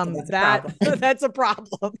 That's a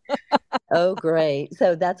problem. Oh, great.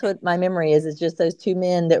 So that's what my memory is just those 2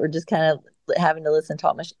 men that were just kind of having to listen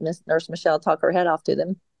to Nurse Michele talk her head off to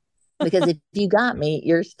them. Because if you got me,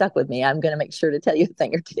 you're stuck with me. I'm going to make sure to tell you a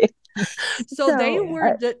thing or two. So they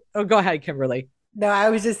were, go ahead, Kimberly. No, I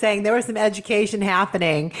was just saying there was some education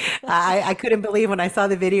happening. I couldn't believe when I saw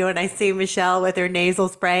the video and I see Michele with her nasal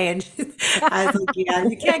spray, and I was like, yeah,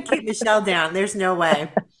 you can't keep Michele down. There's no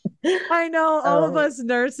way. I know all of us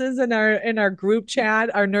nurses in our group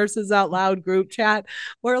chat, our Nurses Out Loud group chat,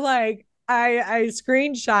 we're like, I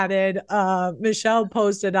screenshotted Michele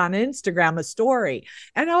posted on Instagram a story,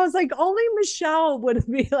 and I was like, only Michele would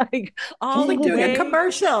be like all the doing way. A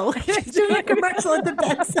commercial. She's doing a commercial at the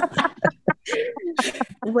bedside.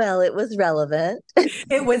 Well, it was relevant.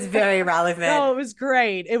 It was very relevant. No, it was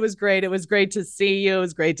great. It was great. It was great to see you. It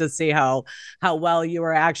was great to see how well you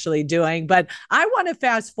were actually doing. But I want to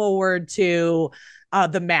fast forward to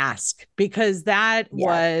the mask, because that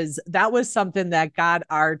was something that got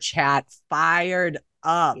our chat fired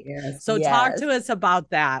up. Yes, so talk to us about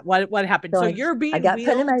that. What happened? So you're being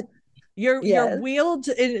wheeled. You're wheeled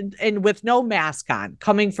in with no mask on,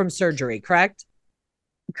 coming from surgery, correct?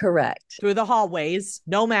 Correct. Through the hallways,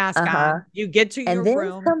 no mask Uh-huh. on. You get to your And then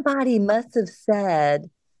room. somebody must have said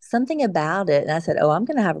something about it. And I said, oh, I'm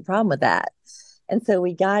going to have a problem with that. And so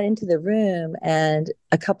we got into the room, and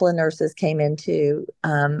a couple of nurses came in too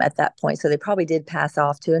at that point. So they probably did pass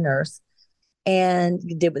off to a nurse and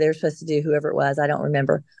did what they were supposed to do, whoever it was. I don't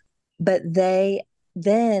remember. But they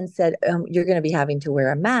then said, you're going to be having to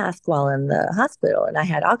wear a mask while in the hospital. And I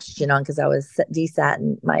had oxygen on because I was desat,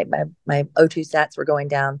 and my O2 sats were going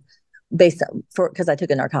down because I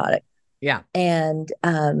took a narcotic. Yeah. And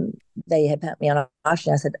they had put me on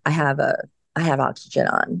oxygen. I said, I have oxygen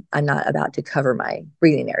on. I'm not about to cover my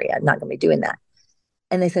breathing area. I'm not going to be doing that.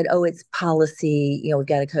 And they said, oh, it's policy. We've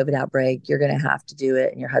got a COVID outbreak. You're going to have to do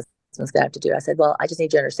it. And your husband's going to have to do it. I said, well, I just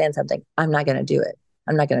need you to understand something. I'm not going to do it.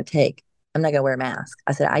 I'm not going to wear a mask.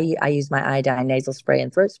 I said, I use my iodine nasal spray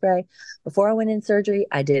and throat spray. Before I went in surgery,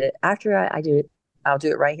 I did it. After I do it, I'll do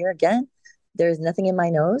it right here again. There's nothing in my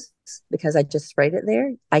nose because I just sprayed it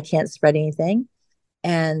there. I can't spread anything.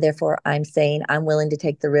 And therefore, I'm saying I'm willing to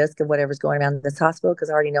take the risk of whatever's going around in this hospital because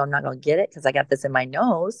I already know I'm not going to get it because I got this in my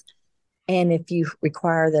nose. And if you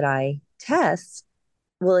require that I test,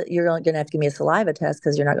 well, you're going to have to give me a saliva test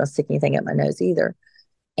because you're not going to stick anything up my nose either.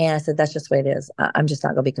 And I said, that's just the way it is. I'm just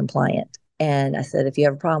not going to be compliant. And I said, if you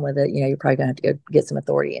have a problem with it, you're probably going to have to go get some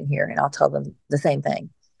authority in here. And I'll tell them the same thing.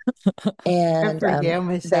 And good for you,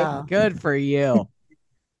 Michele. Good for you.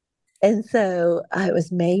 And so it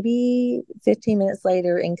was maybe 15 minutes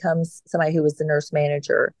later, in comes somebody who was the nurse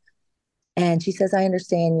manager. And she says, I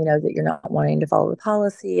understand, that you're not wanting to follow the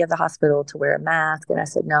policy of the hospital to wear a mask. And I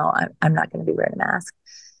said, no, I'm not going to be wearing a mask.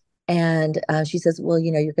 And she says, well,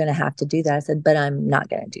 you're going to have to do that. I said, but I'm not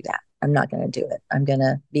going to do that. I'm not going to do it. I'm going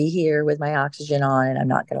to be here with my oxygen on, and I'm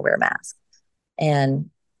not going to wear a mask. And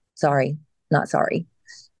sorry, not sorry.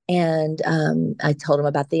 And I told him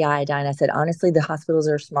about the iodine. I said, honestly, the hospitals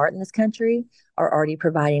that are smart in this country are already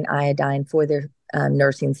providing iodine for their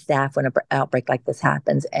nursing staff when an outbreak like this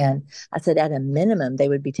happens. And I said, at a minimum, they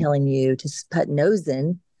would be telling you to put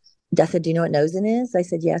Nozin. I said, do you know what Nozin is? I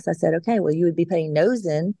said, yes. I said, okay, well, you would be putting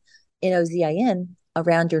Nozin, Nozin,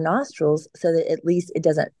 around your nostrils so that at least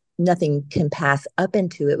nothing can pass up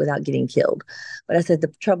into it without getting killed. But I said,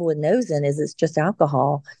 the trouble with Nozin is it's just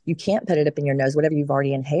alcohol. You can't put it up in your nose, whatever you've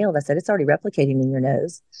already inhaled. I said, it's already replicating in your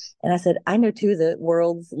nose. And I said, I know two of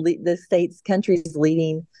the state's country's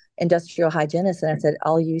leading industrial hygienists. And I said,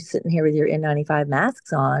 all you sitting here with your N95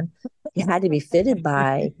 masks on, you had to be fitted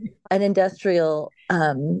by an industrial,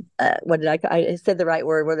 I said the right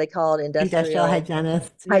word, what are they called? Industrial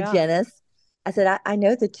hygienists. Hygienists. Yeah. I said, I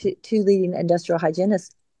know the two leading industrial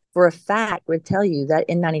hygienists for a fact would tell you that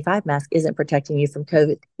N95 mask isn't protecting you from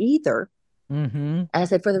COVID either. Mm-hmm. And I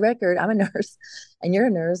said, for the record, I'm a nurse and you're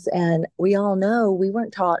a nurse. And we all know we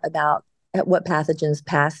weren't taught about what pathogens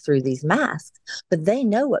pass through these masks, but they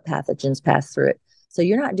know what pathogens pass through it. So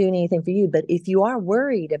you're not doing anything for you. But if you are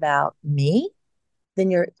worried about me,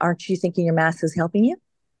 then aren't you thinking your mask is helping you?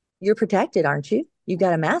 You're protected, aren't you? You've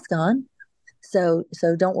got a mask on. So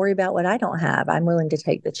don't worry about what I don't have. I'm willing to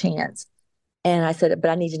take the chance. And I said,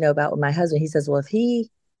 but I need to know about my husband. He says, well, if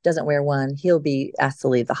he doesn't wear one, he'll be asked to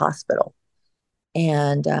leave the hospital.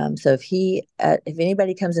 And so if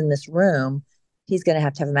anybody comes in this room, he's going to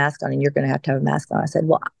have a mask on and you're going to have a mask on. I said,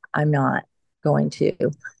 well, I'm not going to.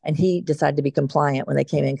 And he decided to be compliant when they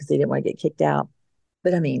came in because he didn't want to get kicked out.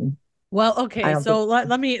 But I mean, well, okay. So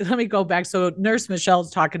let me go back. So Nurse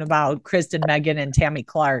Michelle's talking about Kristen, Megan, and Tammy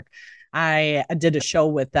Clark. I did a show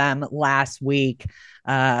with them last week.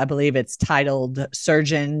 I believe it's titled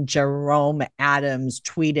Surgeon Jerome Adams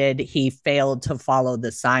tweeted he failed to follow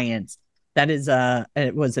the science.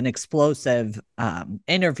 It was an explosive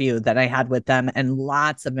interview that I had with them, and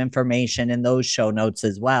lots of information in those show notes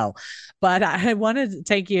as well. But I wanted to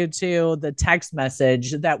take you to the text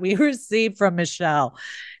message that we received from Michele,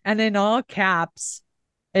 and in all caps,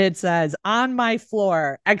 it says, on my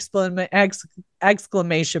floor, exclamation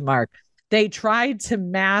mark. They tried to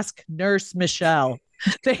mask Nurse Michele.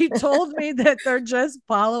 They told me that they're just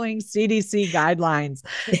following CDC guidelines.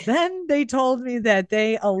 Then they told me that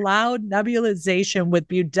they allowed nebulization with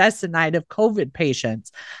budesonide of COVID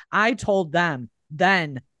patients. I told them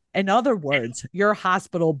then, in other words, your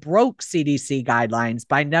hospital broke CDC guidelines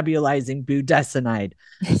by nebulizing budesonide.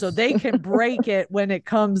 So they can break it when it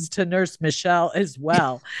comes to Nurse Michele as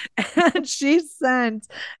well. And she sent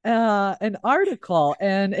an article,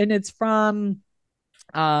 and it's from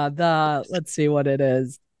let's see what it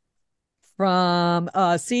is. From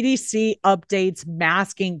CDC updates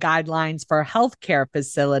masking guidelines for healthcare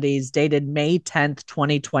facilities dated May 10th,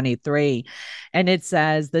 2023. And it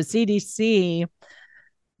says the CDC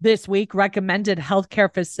This week, recommended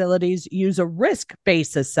healthcare facilities use a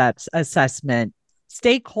risk-based assessment,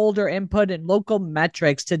 stakeholder input, and local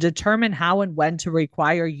metrics to determine how and when to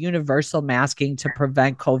require universal masking to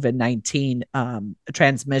prevent COVID-19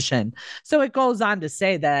 transmission. So it goes on to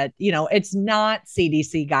say that, it's not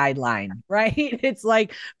CDC guideline, right? It's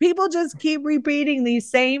like people just keep repeating these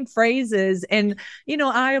same phrases. And,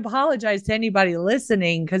 I apologize to anybody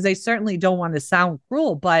listening because they certainly don't want to sound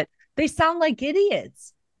cruel, but they sound like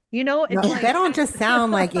idiots. No, they don't just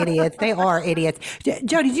sound like idiots. They are idiots.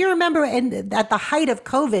 Jody, do you remember at the height of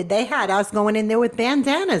COVID, they had us going in there with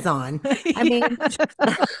bandanas on? I mean,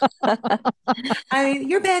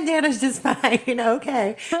 your bandana's just fine.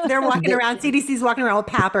 Okay. They're walking around, CDC's walking around with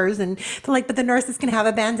pappers, and they're like, but the nurses can have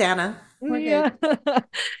a bandana. Yeah.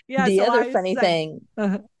 Yeah. The other funny thing.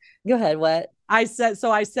 Go ahead. What? I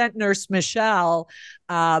sent Nurse Michele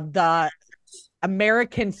the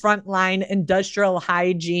American Frontline Industrial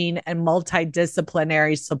Hygiene and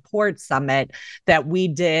Multidisciplinary Support Summit that we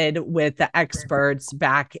did with the experts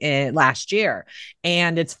back in last year.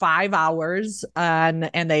 And it's 5 hours and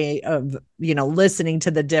they, listening to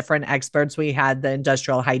the different experts. We had the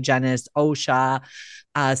industrial hygienist, OSHA,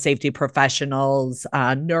 safety professionals,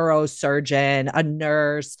 neurosurgeon, a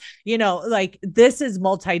nurse, this is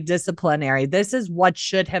multidisciplinary. This is what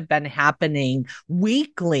should have been happening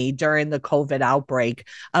weekly during the COVID outbreak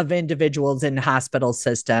of individuals in hospital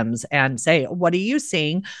systems and say, what are you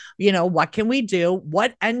seeing? What can we do?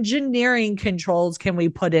 What engineering controls can we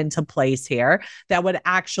put into place here that would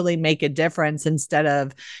actually make a difference instead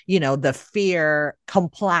of, the fear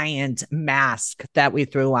compliant mask that we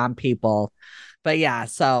threw on people. But yeah,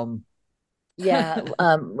 so. Yeah.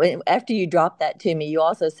 After you dropped that to me, you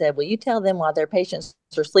also said, will you tell them while their patients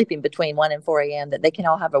are sleeping between 1 and 4 a.m. that they can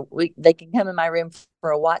all have they can come in my room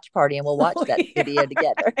for a watch party and we'll watch that video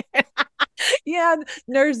together. Yeah.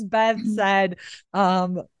 Nurse Beth said,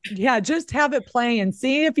 just have it play and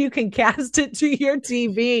see if you can cast it to your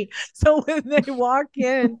TV. So when they walk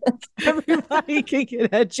in, everybody can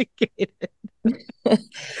get educated.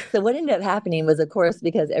 So what ended up happening was, of course,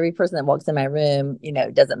 because every person that walks in my room,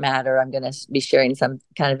 doesn't matter. I'm going to be sharing some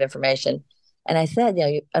kind of information. And I said,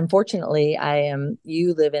 unfortunately,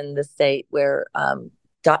 you live in the state where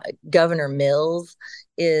Governor Mills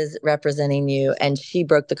is representing you, and she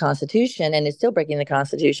broke the Constitution and is still breaking the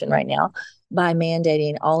Constitution right now by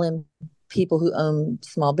mandating all people who own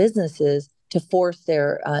small businesses to force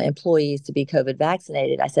their employees to be COVID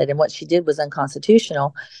vaccinated. I said, and what she did was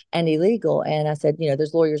unconstitutional and illegal. And I said,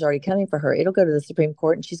 there's lawyers already coming for her. It'll go to the Supreme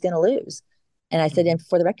Court and she's going to lose. And I said, and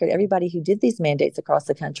for the record, everybody who did these mandates across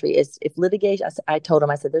the country is, if litigation, I told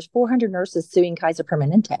them, I said, there's 400 nurses suing Kaiser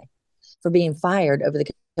Permanente for being fired over the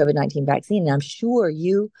COVID-19 vaccine. And I'm sure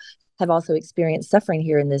you have also experienced suffering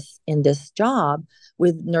here in this job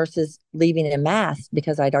with nurses leaving in mass,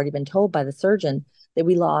 because I'd already been told by the surgeon that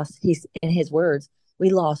we lost, in his words,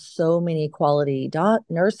 we lost so many quality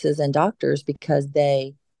nurses and doctors because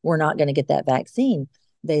they were not going to get that vaccine.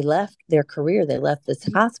 They left their career. They left this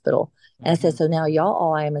hospital. And I said, so now y'all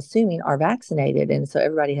all, I am assuming, are vaccinated. And so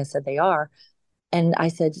everybody has said they are. And I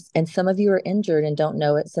said, and some of you are injured and don't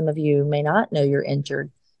know it. Some of you may not know you're injured.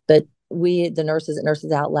 But we, the nurses at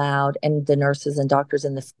Nurses Out Loud, and the nurses and doctors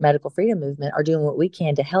in the medical freedom movement are doing what we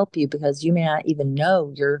can to help you, because you may not even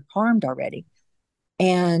know you're harmed already.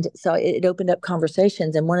 And so it opened up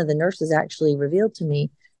conversations. And one of the nurses actually revealed to me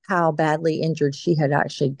how badly injured she had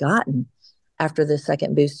actually gotten after the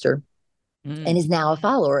second booster, and is now a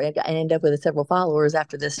follower. I ended up with several followers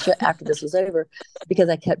after this was over, because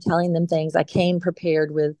I kept telling them things. I came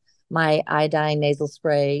prepared with my iodine nasal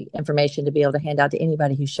spray information to be able to hand out to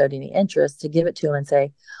anybody who showed any interest, to give it to them and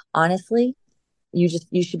say, honestly,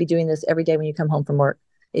 you should be doing this every day when you come home from work.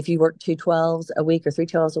 If you work 2 12s a week or 3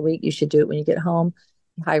 12s a week, you should do it when you get home.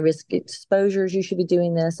 High risk exposures, you should be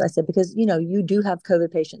doing this. I said, because, you do have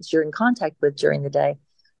COVID patients you're in contact with during the day.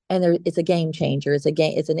 And it's a game changer. It's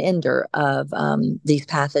an ender of these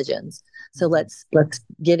pathogens. So let's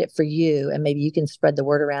get it for you, and maybe you can spread the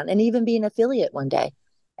word around, and even be an affiliate one day,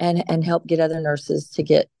 and help get other nurses to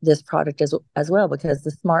get this product as well, because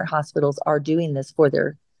the smart hospitals are doing this for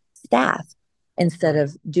their staff instead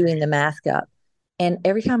of doing the mask up. And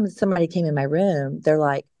every time somebody came in my room, they're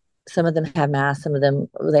like, some of them have masks, some of them,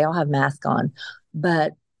 they all have masks on,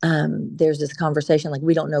 but there's this conversation like,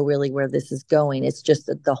 we don't know really where this is going. It's just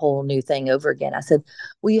the whole new thing over again. I said,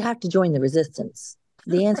 well, you have to join the resistance.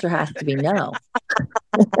 The answer has to be no.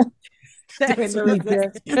 That's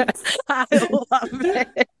I love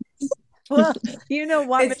it. Well, you know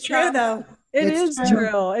what? It's true, though. It It's is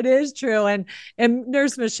true. It is true. And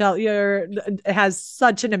Nurse Michele, has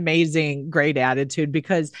such an amazing, great attitude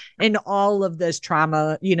because in all of this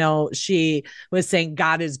trauma, she was saying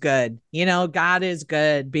God is good. God is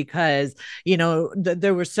good because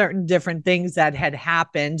there were certain different things that had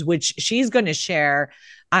happened, which she's going to share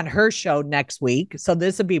on her show next week. So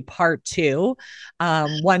this will be part 2.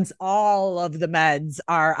 Once all of the meds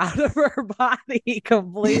are out of her body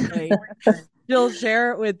completely. She'll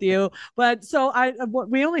share it with you. But so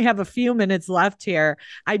we only have a few minutes left here.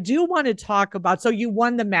 I do want to talk about, so you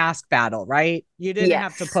won the mask battle, right? You didn't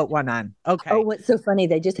have to put one on. Okay. Oh, what's so funny?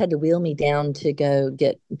 They just had to wheel me down to go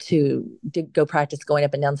go practice going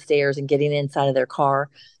up and down stairs and getting inside of their car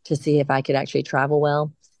to see if I could actually travel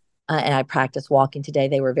well. And I practiced walking today.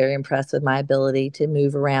 They were very impressed with my ability to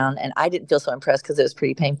move around. And I didn't feel so impressed because it was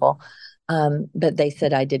pretty painful. But they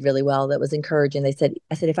said I did really well. That was encouraging. I said,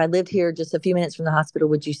 if I lived here just a few minutes from the hospital,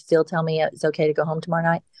 would you still tell me it's okay to go home tomorrow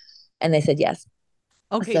night? And they said, yes.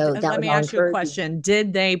 Okay. So let me ask you a question.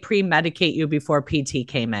 Did they pre-medicate you before PT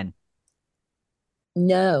came in?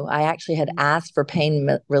 No, I actually had asked for pain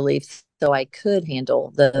relief so I could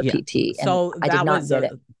handle the PT. And so I did not get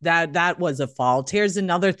it. That was a fault. Here's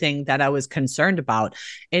another thing that I was concerned about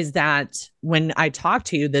is that when I talked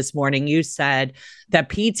to you this morning, you said that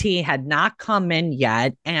PT had not come in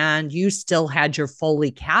yet and you still had your Foley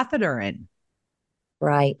catheter in.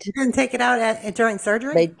 Right. You didn't take it out during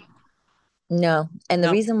surgery? No. And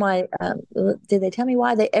the reason why, did they tell me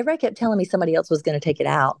why? Everybody kept telling me somebody else was going to take it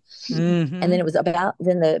out. Mm-hmm. And then it was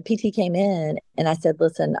then the PT came in and I said,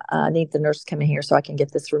 listen, I need the nurse to come in here so I can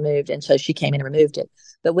get this removed. And so she came in and removed it.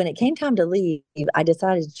 But when it came time to leave, I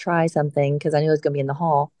decided to try something because I knew I was going to be in the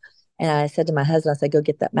hall. And I said to my husband, I said, go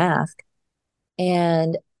get that mask.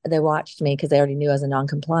 And they watched me because they already knew I was a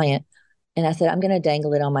non-compliant. And I said, I'm going to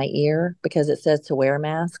dangle it on my ear because it says to wear a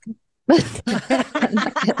mask. Because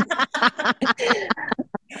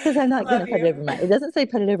I'm not going to put it over it doesn't say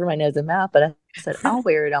put it over my nose and mouth, but I said I'll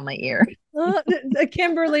wear it on my ear.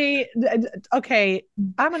 Kimberly, okay,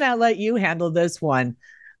 I'm going to let you handle this one.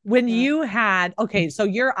 When you had, so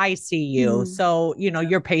you're ICU, so,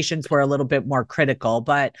 your patients were a little bit more critical,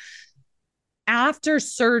 but after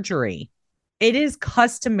surgery, it is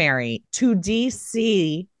customary to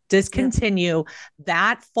discontinue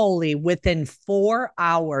that Foley within 4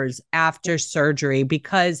 hours after surgery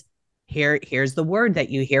because here's the word that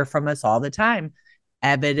you hear from us all the time.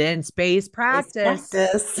 Evidence-based practice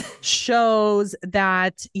shows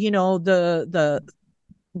that, the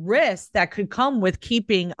risk that could come with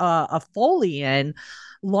keeping a Foley in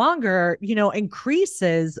longer,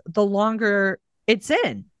 increases the longer it's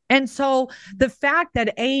in. And so the fact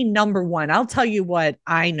that number one, I'll tell you what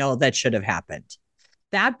I know that should have happened.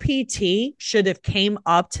 That PT should have came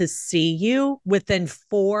up to see you within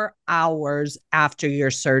 4 hours after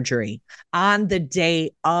your surgery on the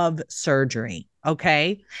day of surgery.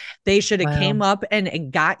 Okay. They should have came up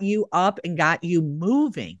and got you up and got you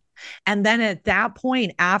moving. And then at that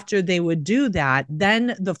point, after they would do that,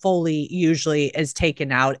 then the Foley usually is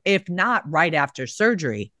taken out, if not right after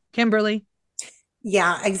surgery. Kimberly?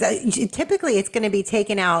 Yeah, exactly. Typically, it's going to be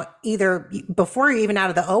taken out either before you're even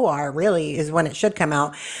out of the OR, really, is when it should come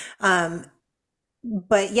out.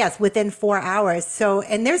 But yes, within 4 hours. So,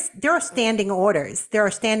 and there are standing orders. There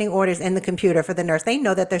are standing orders in the computer for the nurse. They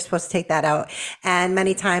know that they're supposed to take that out. And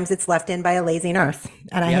many times it's left in by a lazy nurse.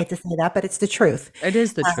 And I hate to say that, but it's the truth. It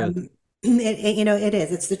is the truth. It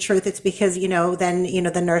is. It's the truth. It's because, then,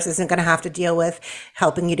 the nurse isn't going to have to deal with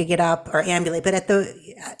helping you to get up or ambulate. But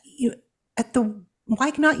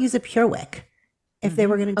why not use a PureWick if they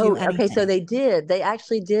were going to do anything? Okay. So they did. They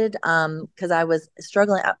actually did. Because I was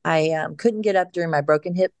struggling. I couldn't get up during my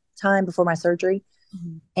broken hip time before my surgery.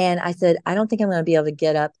 Mm-hmm. And I said, I don't think I'm going to be able to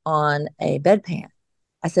get up on a bedpan.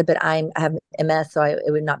 I said, but I have MS, so it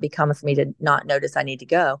would not be common for me to not notice I need to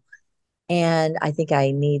go. And I think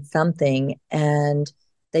I need something. And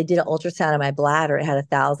they did an ultrasound of my bladder. It had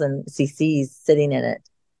 1,000 cc's sitting in it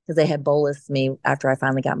because they had bolused me after I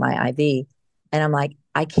finally got my IV. And I'm like,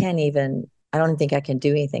 I don't even think I can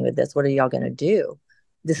do anything with this. What are y'all going to do?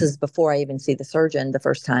 This is before I even see the surgeon the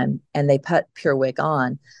first time. And they put PureWick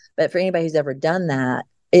on. But for anybody who's ever done that,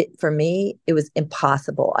 for me, it was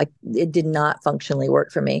impossible. It did not functionally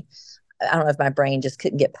work for me. I don't know if my brain just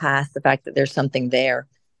couldn't get past the fact that there's something there.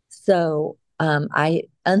 So I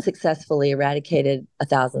unsuccessfully eradicated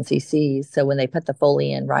 1,000 cc's. So when they put the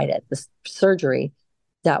Foley in right at the surgery,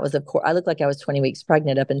 that was, of course, I looked like I was 20 weeks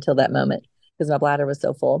pregnant up until that moment because my bladder was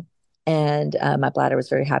so full. And my bladder was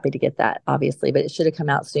very happy to get that, obviously, but it should have come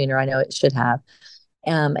out sooner. I know it should have.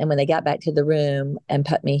 And when they got back to the room and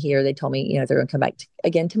put me here, they told me, they're going to come back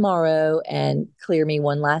again tomorrow and clear me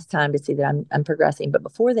one last time to see that I'm progressing. But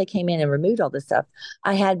before they came in and removed all this stuff,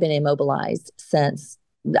 I had been immobilized since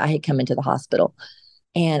I had come into the hospital.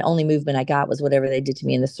 And only movement I got was whatever they did to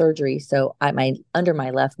me in the surgery. So under my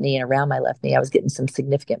left knee and around my left knee, I was getting some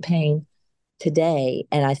significant pain today.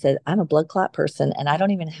 And I said, I'm a blood clot person, and I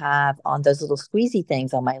don't even have on those little squeezy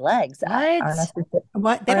things on my legs.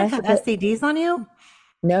 What? They don't have STDs on you?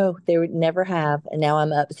 No, they would never have. And now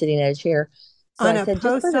I'm up sitting at a chair. So On I a said,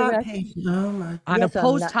 just for the post-op rest, patient. Oh my. On a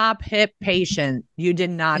post-op hip patient, you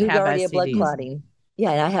did not who's have already a blood STDs. clotting.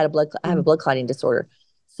 Yeah, and I have a blood clotting disorder.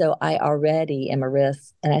 So I already am a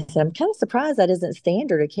risk. And I said, I'm kind of surprised that isn't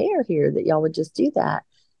standard of care here, that y'all would just do that.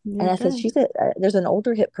 And I said, she said, there's an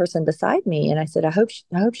older hip person beside me. And I said, I hope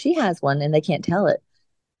she has one and they can't tell it,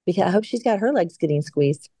 because I hope she's got her legs getting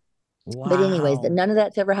squeezed. Wow. But anyways, none of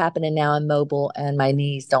that's ever happened. And now I'm mobile and my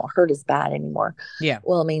knees don't hurt as bad anymore. Yeah.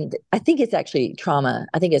 Well, I mean, I think it's actually trauma.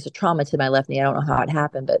 I think it's a trauma to my left knee. I don't know how it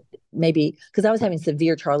happened, but maybe because I was having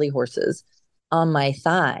severe Charlie horses on my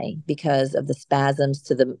thigh because of the spasms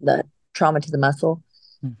to the trauma to the muscle.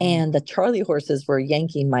 Mm-hmm. And the Charlie horses were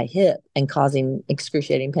yanking my hip and causing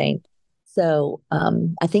excruciating pain. So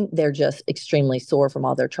I think they're just extremely sore from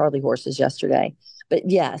all their Charlie horses yesterday. But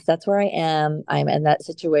yes, that's where I am. I'm in that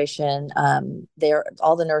situation.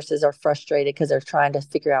 All the nurses are frustrated because they're trying to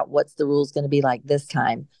figure out what's the rules going to be like this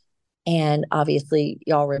time. And obviously,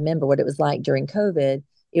 y'all remember what it was like during COVID.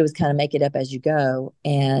 It was kind of make it up as you go.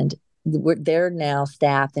 And they're now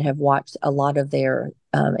staff that have watched a lot of their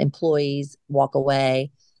employees walk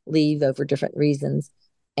away, leave over different reasons.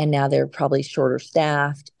 And now they're probably shorter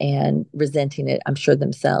staffed and resenting it, I'm sure,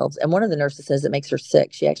 themselves. And one of the nurses says it makes her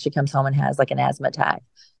sick. She actually comes home and has like an asthma attack,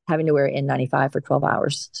 having to wear N95 for 12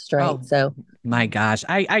 hours straight. Oh, so my gosh,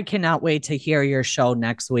 I cannot wait to hear your show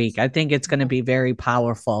next week. I think it's going to be very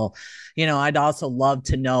powerful. I'd also love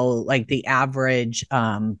to know like the average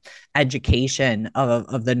education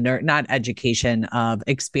of the not education of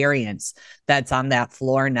experience that's on that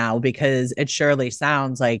floor now, because it surely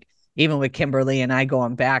sounds like, even with Kimberly and I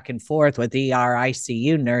going back and forth with ER,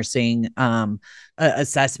 ICU nursing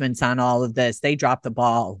assessments on all of this, they dropped the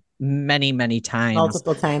ball many, many times.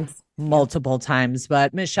 Multiple times.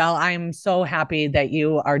 But Michele, I'm so happy that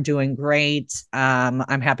you are doing great.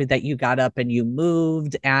 I'm happy that you got up and you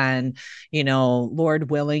moved, and, Lord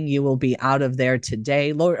willing, you will be out of there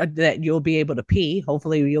today. Lord, that you'll be able to pee.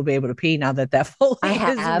 Hopefully you'll be able to pee now that fully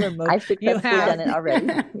is removed. I've successfully done it already.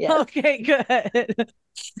 Yes. Okay, good.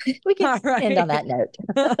 We can end on that note.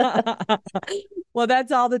 Well,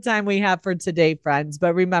 that's all the time we have for today, friends.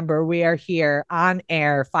 But remember, we are here on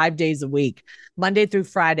air 5 days a week, Monday through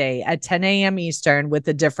Friday at 10 a.m. Eastern with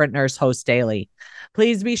a different nurse host daily.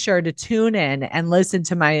 Please be sure to tune in and listen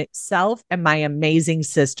to myself and my amazing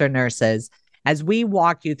sister nurses. As we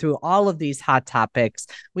walk you through all of these hot topics,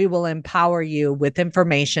 we will empower you with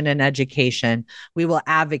information and education. We will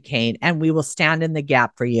advocate and we will stand in the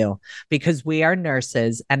gap for you, because we are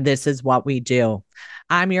nurses and this is what we do.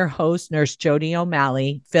 I'm your host, Nurse Jody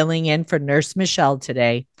O'Malley, filling in for Nurse Michele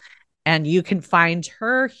today. And you can find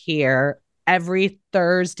her here every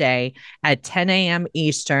Thursday at 10 a.m.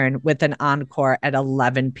 Eastern with an encore at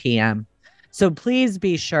 11 p.m. So please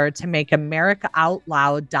be sure to make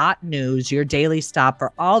AmericaOutloud.news your daily stop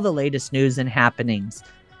for all the latest news and happenings.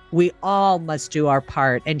 We all must do our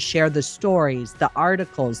part and share the stories, the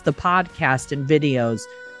articles, the podcast, and videos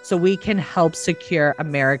so we can help secure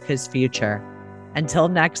America's future. Until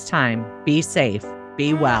next time, be safe,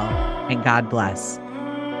 be well, and God bless.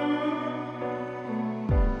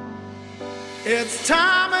 It's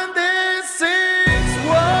time